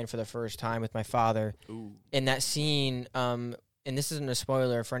Private Ryan for the first time with my father. Ooh. In that scene, and this isn't a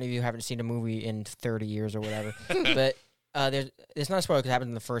spoiler for any of you who haven't seen a movie in 30 years or whatever, but it's not a spoiler because it happens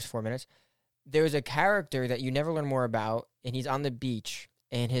in the first 4 minutes. There's a character that you never learn more about, and he's on the beach,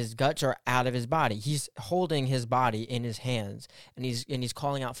 and his guts are out of his body. He's holding his body in his hands, and he's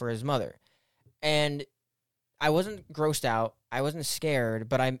calling out for his mother. And I wasn't grossed out. I wasn't scared,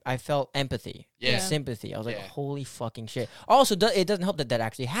 but I felt empathy and sympathy. I was like, holy fucking shit. Also, it doesn't help that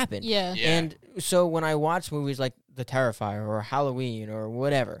actually happened. Yeah. And so when I watch movies like The Terrifier or Halloween or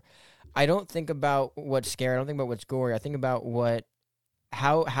whatever, I don't think about what's scary. I don't think about what's gory. I think about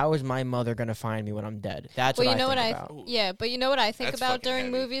how is my mother going to find me when I'm dead? That's what I think about. Yeah, but you know what I think about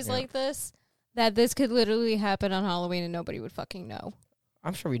during movies like this? That this could literally happen on Halloween and nobody would fucking know.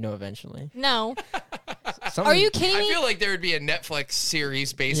 I'm sure we know eventually. No. Are you kidding me? I feel like there would be a Netflix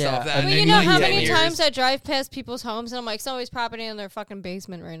series based off that. Well, you know how many times I drive past people's homes and I'm like, somebody's property in their fucking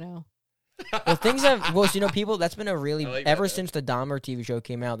basement right now. Well, things have. Well, you know, people. That's been a really ever since the Dahmer TV show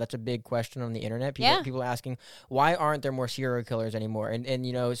came out. That's a big question on the internet. People asking why aren't there more serial killers anymore? And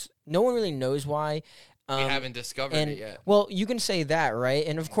you know, no one really knows why. We haven't discovered it yet. Well, you can say that, right?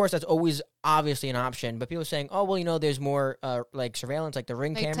 And of course, that's always obviously an option. But people are saying, oh, well, you know, there's more like surveillance, like the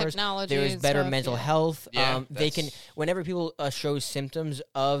Ring cameras. Technology. There's better mental health. Yeah, they can. Whenever people show symptoms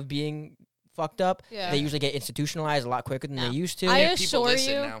of being fucked up, they usually get institutionalized a lot quicker than they used to. I assure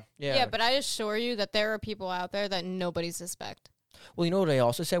you. Now. Yeah, but I assure you that there are people out there that nobody suspect. Well, you know what they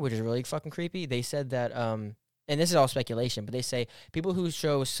also said, which is really fucking creepy? They said that, and this is all speculation, but they say people who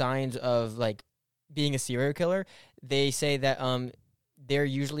show signs of, like, being a serial killer, they say that they're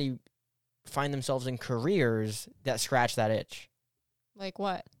usually find themselves in careers that scratch that itch. Like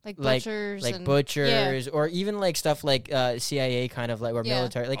what? Like butchers? Like butchers, or even like stuff like CIA kind of like, or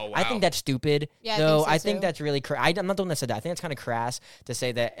military. Like, I think that's stupid. Yeah, though I think that's really I'm not the one that said that. I think it's kind of crass to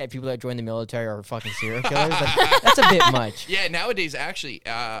say that people that join the military are fucking serial killers. That's a bit much. Yeah, nowadays actually,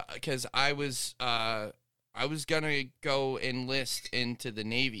 because I was gonna go enlist into the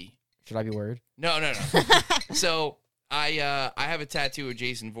Navy. Should I be worried? No. So I have a tattoo of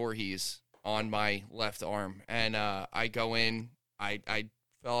Jason Voorhees on my left arm, and I go in. I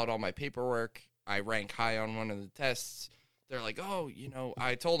fill out all my paperwork. I rank high on one of the tests. They're like, oh, you know,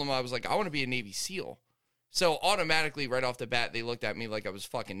 I told them, I was like, I want to be a Navy SEAL. So automatically, right off the bat, they looked at me like I was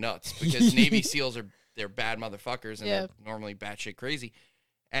fucking nuts because Navy SEALs they're bad motherfuckers and they're normally batshit crazy.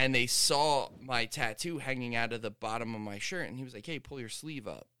 And they saw my tattoo hanging out of the bottom of my shirt, and he was like, hey, pull your sleeve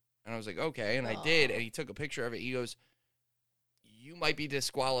up. And I was like, okay, and I did, and he took a picture of it. He goes, you might be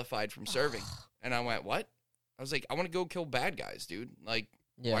disqualified from serving. And I went, what? I was like, I want to go kill bad guys, dude. Like,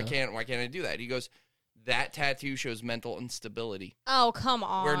 why can't I do that? He goes, that tattoo shows mental instability. Oh, come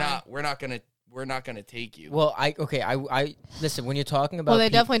on. We're not gonna take you. Well, I listen, when you're talking about, well, they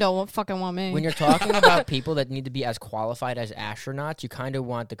definitely don't fucking want me. When you're talking about people that need to be as qualified as astronauts, you kind of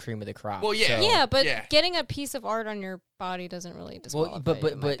want the cream of the crop. Well, yeah, yeah, but getting a piece of art on your body doesn't really disqualify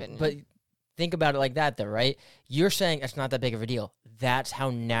you, but think about it like that, though, right? You're saying it's not that big of a deal. That's how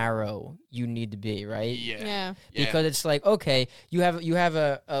narrow you need to be, right? Yeah. Because it's like, okay, you have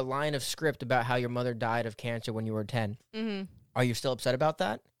a line of script about how your mother died of cancer when you were 10. Mm-hmm. Are you still upset about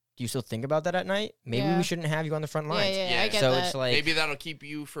that? Do you still think about that at night? Maybe we shouldn't have you on the front lines. Yeah, I get so that. It's like, maybe that'll keep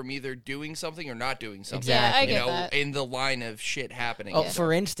you from either doing something or not doing something. Exactly. Yeah, I get that. In the line of shit happening. Oh,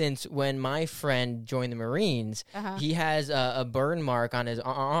 for instance, when my friend joined the Marines, he has a burn mark on his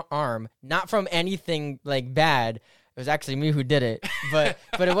arm, not from anything like bad. It was actually me who did it, but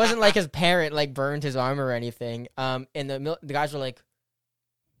it wasn't like his parent like burned his arm or anything. And the guys were like,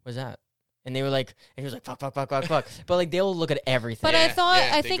 "What's that?" And they were like, and he was like, fuck. But like, they'll look at everything. But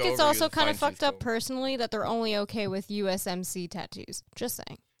I think it's also kind of fucked up personally that they're only okay with USMC tattoos. Just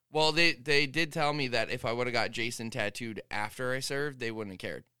saying. Well, they did tell me that if I would have got Jason tattooed after I served, they wouldn't have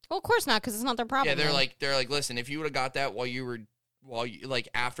cared. Well, of course not, because it's not their problem. Yeah, they're like, listen, if you would have got that while you like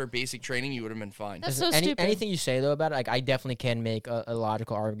after basic training, you would have been fine. That's so stupid. Anything you say though about it, like I definitely can make a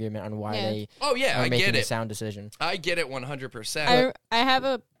logical argument on why they are making a sound decision. I get it 100%. I have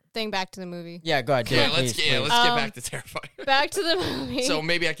a thing back to the movie. Yeah, go ahead. Let's get back to Terrifier. Back to the movie. So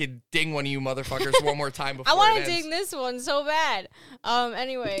maybe I could ding one of you motherfuckers one more time before I want to ding this one so bad.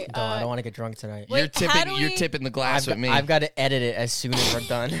 Anyway. I don't want to get drunk tonight. Wait, you're tipping the glass with me. I've got to edit it as soon as we're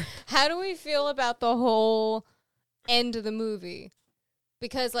done. How do we feel about the whole end of the movie?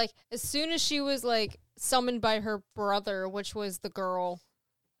 Because, like, as soon as she was, like, summoned by her brother, which was the girl,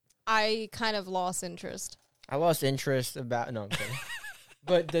 I kind of lost interest. I lost interest about... No, I'm kidding.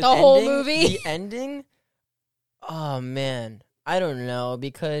 But the whole movie? The ending? Oh, man. I don't know,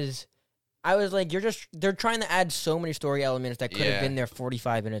 because I was like, they're trying to add so many story elements that could have been there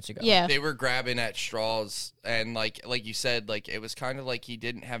 45 minutes ago. Yeah. They were grabbing at straws, and like you said, like, it was kind of like he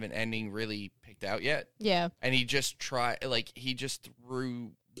didn't have an ending really picked out yet. Yeah. And he just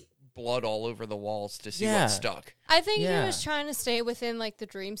threw blood all over the walls to see Yeah. what stuck. I think Yeah. he was trying to stay within like the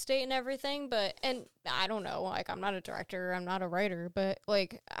dream state and everything, and I don't know, like I'm not a director, I'm not a writer, but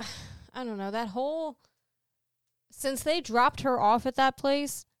like I don't know, that whole since they dropped her off at that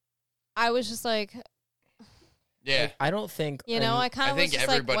place, I was just like, Yeah. Like, I don't think you know, I kind I of was think just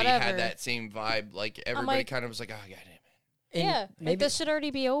everybody like, whatever. had that same vibe. Like everybody like- kind of was like, "Oh, goddamn it." and Yeah, like maybe this should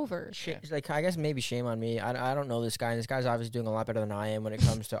already be over. like I guess maybe shame on me. I don't know this guy. And this guy's obviously doing a lot better than I am when it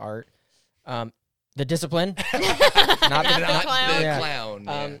comes to art. The Discipline, not the, Not the clown. the Yeah. clown.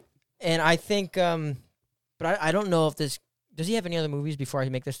 Yeah. and I think, but I don't know if this. Does he have any other movies before I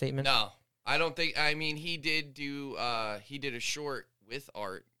make this statement? No, I don't think. I mean, he did do. He did a short with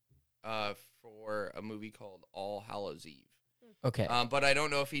art, for a movie called All Hallows Eve. Okay. But I don't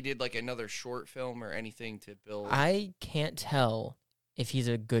know if he did like another short film or anything to build. I can't tell if he's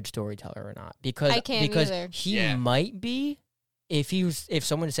a good storyteller or not because I can't either. he Yeah. might be if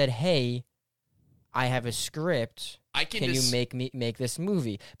someone said, "Hey, I have a script. I can Can you just make this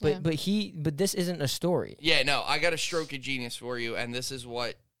movie?" But Yeah. but this isn't a story. Yeah, no, I got a stroke of genius for you, and this is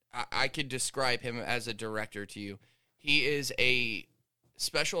what I could describe him as a director to you. He is a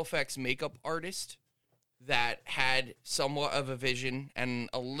special effects makeup artist that had somewhat of a vision and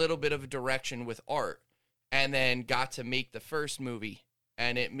a little bit of a direction with art, and then got to make the first movie,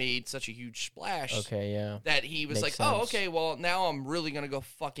 and it made such a huge splash. Okay, yeah. That he was Makes like, oh, sense. okay, well, now I'm really going to go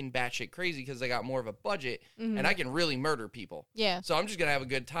fucking batshit crazy because I got more of a budget, and I can really murder people. Yeah. So I'm just going to have a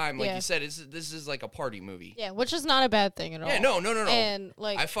good time. Like Yeah. you said, this is like a party movie. Yeah, which is not a bad thing at all. Yeah, no. And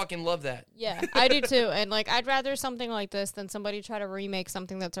like I fucking love that. yeah, I do too. And like I'd rather something like this than somebody try to remake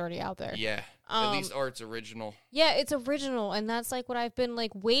something that's already out there. Yeah. At least art's original. Yeah, it's original, and that's like what I've been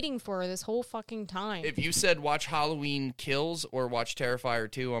like waiting for this whole fucking time. If you said watch Halloween Kills or watch Terrifier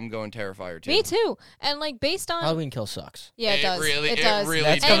 2, I'm going Terrifier 2. Me too. And like based on Halloween Kill sucks. yeah, it does. It does. really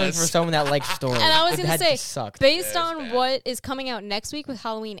That's does. coming from someone that likes stories. And I was gonna That say, sucked. based Yeah, it's on bad. what is coming out next week with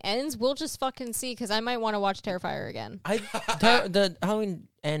Halloween Ends, we'll just fucking see because I might want to watch Terrifier again. The Halloween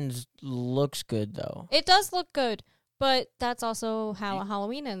Ends looks good though. It does look good, but that's also how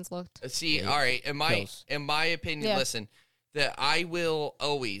Halloween Ends looked. See, all right, in my Kills. opinion, Yeah. listen, that I will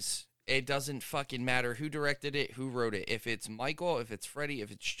always, it doesn't fucking matter who directed it, who wrote it. If it's Michael, if it's Freddy,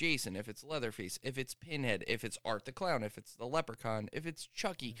 if it's Jason, if it's Leatherface, if it's Pinhead, if it's Art the Clown, if it's the Leprechaun, if it's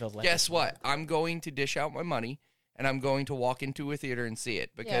Chucky, The guess what? I'm going to dish out my money and I'm going to walk into a theater and see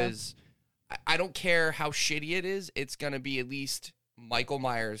it because I don't care how shitty it is. It's going to be at least Michael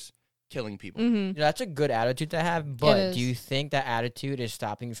Myers killing people. Mm-hmm. That's a good attitude to have, but is. do you think that attitude is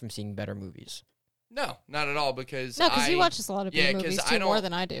stopping you from seeing better movies? No, not at all because No, because he watches a lot of yeah, B 'cause movies I too, more don't-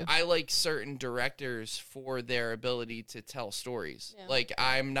 than I do. I like certain directors for their ability to tell stories. Yeah. Like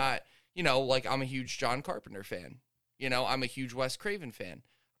I'm not, like I'm a huge John Carpenter fan. I'm a huge Wes Craven fan.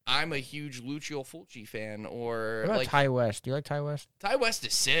 I'm a huge Lucio Fulci fan. Or What about like Ty West? Do you like Ty West? Ty West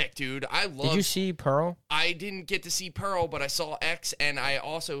is sick, dude. I love. Did you see Pearl? I didn't get to see Pearl, but I saw X, and I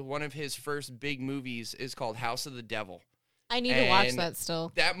also one of his first big movies is called House of the Devil. I need to watch and that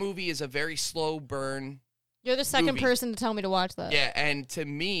still. That movie is a very slow burn. You're the second movie. person to tell me to watch that. Yeah, and to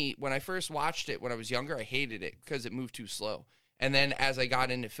me, when I first watched it when I was younger, I hated it because it moved too slow. And then as I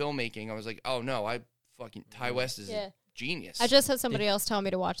got into filmmaking, I was like, oh no, Ty West is Yeah. a genius. I just had somebody else tell me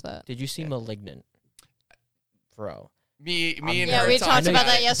to watch that. Did you see Malignant? Bro. me and Yeah, her we talked talked about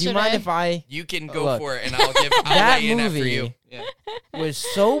that Do yesterday. you mind if I You can go Look, for it, and I'll that weigh in after movie- you. Yeah. was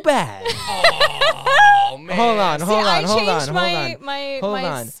so bad? Oh man. Hold on, See, hold I on, hold on, changed hold my on. my Hold my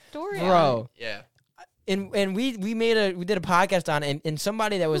on. story, on Bro. Yeah. And we did a podcast on it, and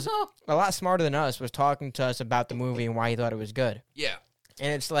somebody that was a lot smarter than us was talking to us about the movie and why he thought it was good. Yeah.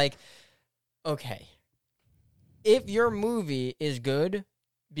 And it's like, okay, if your movie is good,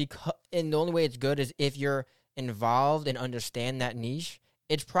 and the only way it's good is if you're involved and understand that niche,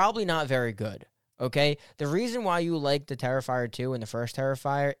 it's probably not very good. Okay, the reason why you like the Terrifier 2 and the first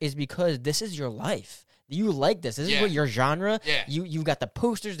Terrifier is because this is your life. You like this. This is Yeah. what your genre. Yeah. You got the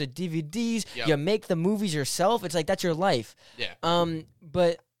posters, the DVDs. Yep. You make the movies yourself. It's like that's your life. Yeah.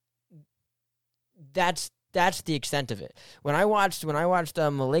 But that's the extent of it. When I watched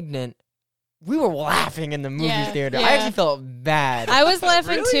Malignant, we were laughing in the movie Yeah, theater. yeah. I actually felt bad. I was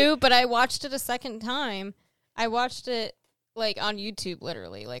laughing Really? too, but I watched it a second time. I watched it like on YouTube,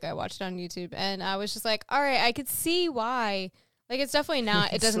 literally. Like I watched it on YouTube, and I was just like, all right, I could see why. Like it's definitely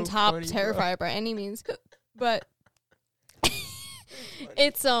not. It It's doesn't so top funny, bro. Terrifier by any means, but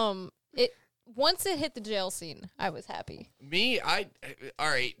it's it. Once it hit the jail scene, I was happy. All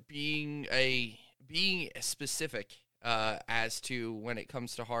right, being specific as to when it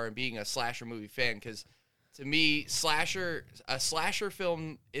comes to horror and being a slasher movie fan, because to me, a slasher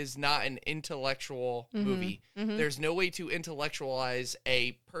film is not an intellectual movie. There's no way to intellectualize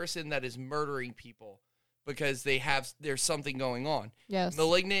a person that is murdering people because there's something going on. Yes.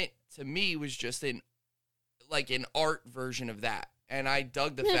 Malignant to me was just an art version of that. And I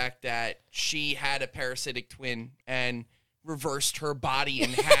dug the fact that she had a parasitic twin and reversed her body in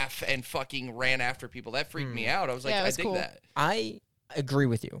half and fucking ran after people. That freaked me out. I was like, I dig that. I agree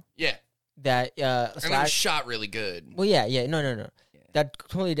with you. Yeah. That and it was shot really good. Well, yeah, no. Yeah. That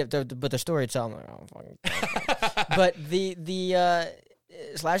totally but the story itself, I'm like, oh, fucking but the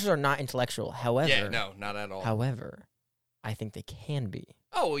slashers are not intellectual. However, yeah, no, not at all. However, I think they can be.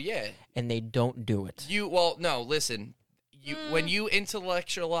 Oh, yeah. And they don't do it. Listen. When you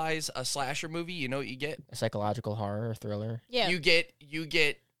intellectualize a slasher movie, you know what you get? A psychological horror thriller. Yeah. You get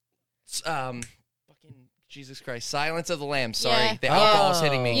fucking Jesus Christ, Silence of the Lambs. Sorry, the alcohol's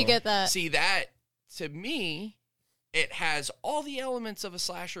hitting me. You get that. See, that, to me, it has all the elements of a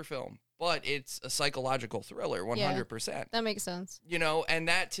slasher film, but it's a psychological thriller, 100%. That makes sense. You know, and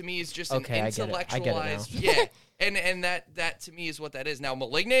that to me is just okay, an intellectualized. I get it now. And that to me is what that is. Now,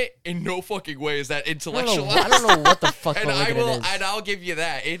 Malignant, in no fucking way is that intellectualized. I don't know what the fuck and Malignant is. And I'll give you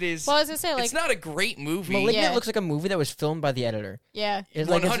that. It is. Well, I was gonna say, it's not a great movie. Malignant looks like a movie that was filmed by the editor. Yeah. It's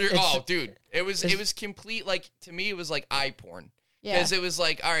 100. Dude, it was complete. Like, to me, it was like eye porn. Yeah. Because it was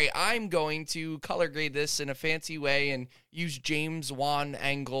like, all right, I'm going to color grade this in a fancy way and use James Wan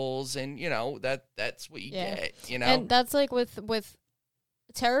angles, and you know that's what you get. You know, and that's like with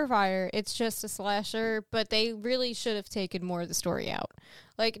Terrifier, it's just a slasher, but they really should have taken more of the story out.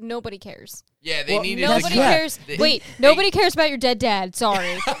 Like, nobody cares. Yeah, they needed. Nobody cares. Nobody cares about your dead dad.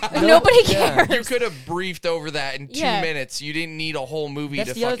 Sorry, nobody cares. You could have briefed over that in 2 minutes. You didn't need a whole movie That's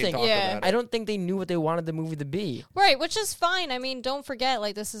to the other fucking thing. talk about it. I don't think they knew what they wanted the movie to be. Right, which is fine. I mean, don't forget,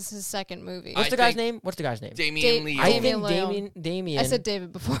 like, this is his second movie. What's the guy's name? Damien Leone. I think Damien. I said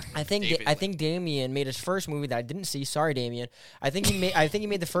David before. I think Damien made his first movie that I didn't see. Sorry, Damien. I think he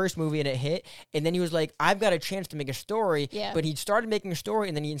made the first movie and it hit, and then he was like, I've got a chance to make a story. Yeah. But he started making a story,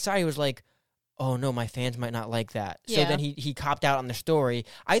 and then he was like, oh no, my fans might not like that. So then he copped out on the story.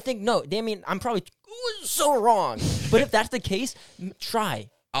 I think no, Damien, I'm probably so wrong. But if that's the case, try.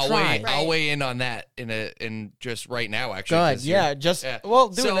 I'll weigh in on that in just right now. Actually, good. Yeah, well,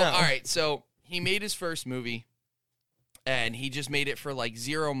 do it now. All right, so he made his first movie, and he just made it for like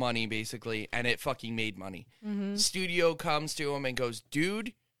zero money basically, and it fucking made money. Mm-hmm. Studio comes to him and goes,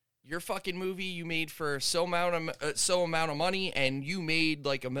 dude, your fucking movie you made for so amount of money, and you made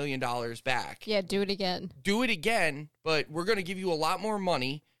like $1 million back. Yeah, do it again. Do it again, but we're gonna give you a lot more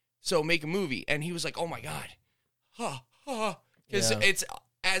money, so make a movie. And he was like, oh my god, because it's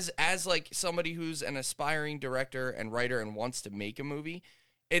as like somebody who's an aspiring director and writer and wants to make a movie,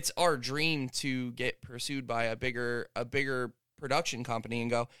 it's our dream to get pursued by a bigger production company and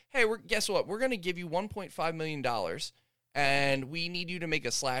go, hey, guess what? We're gonna give you $1.5 million. And we need you to make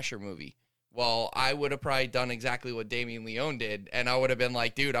a slasher movie. Well, I would have probably done exactly what Damien Leone did, and I would have been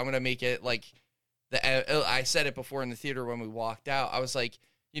like, dude, I'm going to make it like, I said it before in the theater when we walked out. I was like,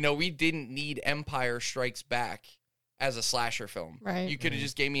 we didn't need Empire Strikes Back as a slasher film. Right. You could have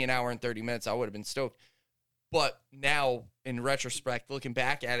just gave me an hour and 30 minutes. I would have been stoked. But now, in retrospect, looking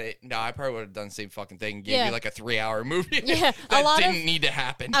back at it, no, I probably would have done the same fucking thing and gave you like a 3-hour movie. Yeah, that didn't need to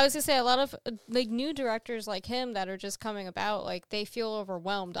happen. I was going to say, a lot of like new directors like him that are just coming about, like, they feel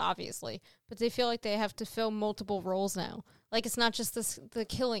overwhelmed, obviously, but they feel like they have to fill multiple roles now. Like, it's not just the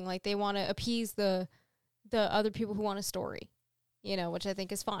killing. Like, they want to appease the other people who want a story, which I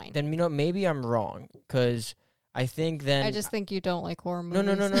think is fine. Then, maybe I'm wrong, because I think then I just think you don't like horror movies.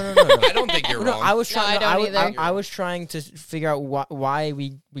 No. I don't think you're wrong. I was trying. I was trying to figure out why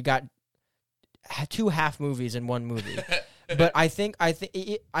we got 2 half movies in one movie. But I think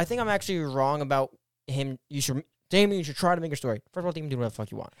I'm actually wrong about him. Damien, you should try to make a story. First of all, Damien, do whatever the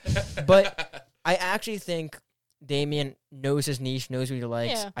fuck you want. But I actually think Damien knows his niche, knows what he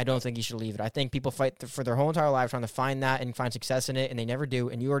likes. Yeah. I don't think he should leave it. I think people fight for their whole entire life trying to find that and find success in it, and they never do.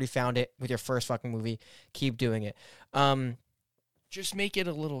 And you already found it with your first fucking movie. Keep doing it. Just make it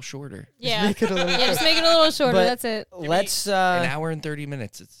a little shorter. Yeah. Just make it a little shorter. But that's it. Let's an hour and 30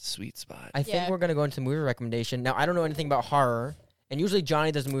 minutes. It's a sweet spot. I think we're gonna go into the movie recommendation now. I don't know anything about horror, and usually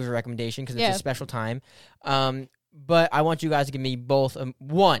Johnny does the movie recommendation because it's a special time. But I want you guys to give me both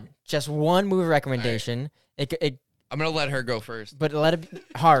just one movie recommendation. Right. I'm gonna let her go first. But let it be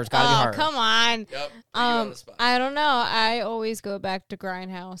horror. It's gotta be horror. Come on. Yep. On the spot. I don't know. I always go back to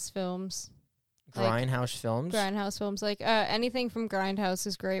Grindhouse films. Grindhouse films. Grindhouse films. Like anything from Grindhouse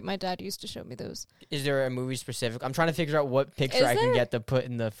is great. My dad used to show me those. Is there a movie specific? I'm trying to figure out what picture Is I can there? get to put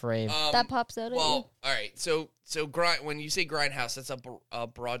in the frame. That pops out at you. Well, all right. So when you say Grindhouse, that's a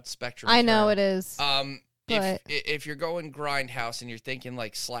broad spectrum. I know term. it is. But- If you're going Grindhouse and you're thinking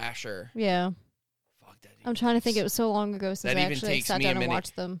like slasher, Yeah. fuck that. I'm trying to think. It was so long ago since That I even actually takes sat me a down and minute.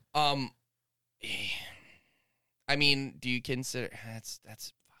 watched them. I mean, do you consider that's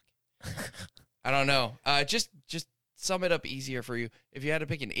fuck? I don't know. Just sum it up easier for you. If you had to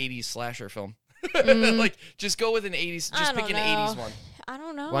pick an 80s slasher film, like just go with an 80s. I Just don't pick an know. 80s one. I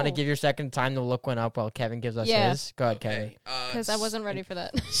don't know. Want to give your second time to look one up while Kevin gives us his? Go ahead, Kevin. Because I wasn't ready for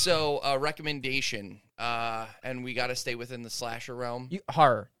that. So, recommendation, and we got to stay within the slasher realm.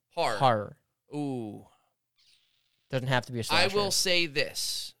 Horror. Horror. Ooh. Doesn't have to be a slasher. I will say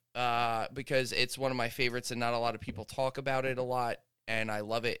this, because it's one of my favorites, and not a lot of people talk about it a lot, and I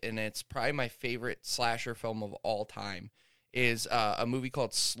love it, and it's probably my favorite slasher film of all time, is a movie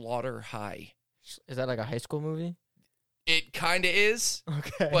called Slaughter High. Is that like a high school movie? It kind of is,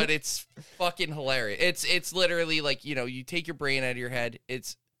 Okay. but it's fucking hilarious. It's literally like, you take your brain out of your head.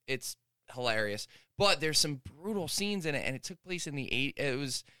 It's hilarious. But there's some brutal scenes in it, and it took place in the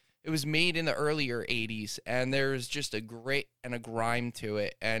it was made in the earlier 80s, and there's just a grit and a grime to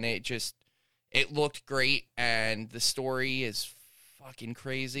it, and it looked great, and the story is fucking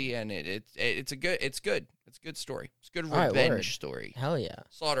crazy, and it's good. It's a good story. It's a good All right, revenge word. story. Hell yeah.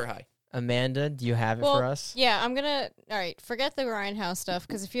 Slaughter High. Amanda, do you have it for us? Yeah, I'm gonna. All right, forget the Grindhouse stuff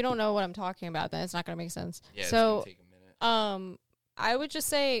because if you don't know what I'm talking about, then it's not gonna make sense. Yeah, it's so, gonna take a minute. I would just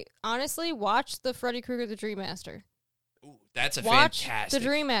say honestly, watch the Freddy Krueger the Dream Master. Ooh, that's a Watch fantastic the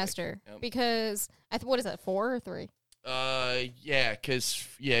Dream Master Yep. because what is that, 4 or 3? Yeah, because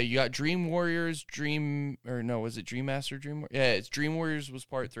you got Dream Warriors, was it Dream Master, Yeah, it's Dream Warriors was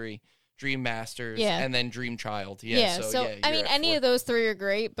part 3, Dream Masters, Yeah. and then Dream Child. So I you're mean, at any 4. of those 3 are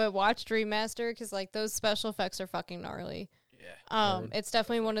great, but watch Dream Master because like those special effects are fucking gnarly. Yeah. It's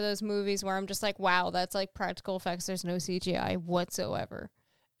definitely one of those movies where I'm just like, wow, that's like practical effects. There's no CGI whatsoever.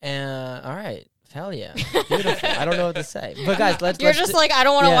 All right. Hell yeah. Beautiful. I don't know what to say. But guys, let's like, I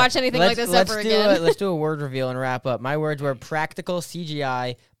don't want to watch anything like this ever again. Let's do a word reveal and wrap up. My words were practical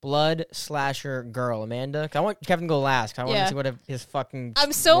CGI, blood, slasher, girl. Amanda? I want Kevin to go last. I want to see what his fucking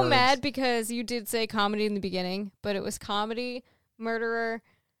I'm so words. mad because you did say comedy in the beginning, but it was comedy, murderer,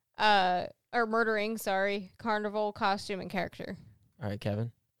 or murdering, carnival, costume, and character. All right,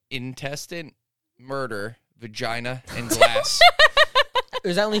 Kevin. Intestine, murder, vagina, and glass.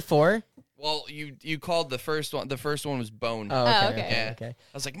 Is that only 4? Well, you called the first one. The first one was bone. Oh, Oh, okay. okay. I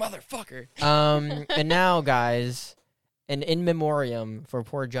was like, motherfucker. And now, guys, an in memoriam for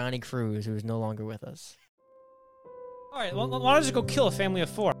poor Johnny Cruz, who is no longer with us. All right, well, why don't I just go kill a family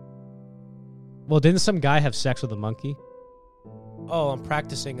of 4? Well, didn't some guy have sex with a monkey? Oh, I'm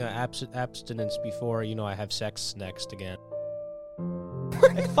practicing abstinence before, I have sex next again.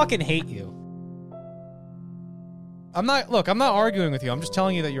 I fucking hate you. I'm not arguing with you. I'm just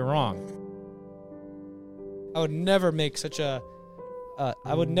telling you that you're wrong. I would never make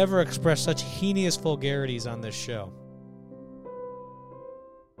I would never express such heinous vulgarities on this show.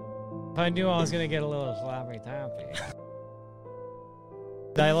 If I knew I was going to get a little sloppy toppy.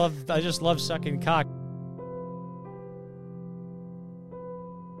 I just love sucking cock.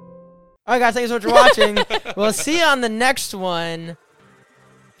 All right, guys, thanks so much for watching. We'll see you on the next one.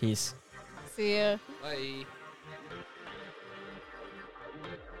 Peace. See ya. Bye.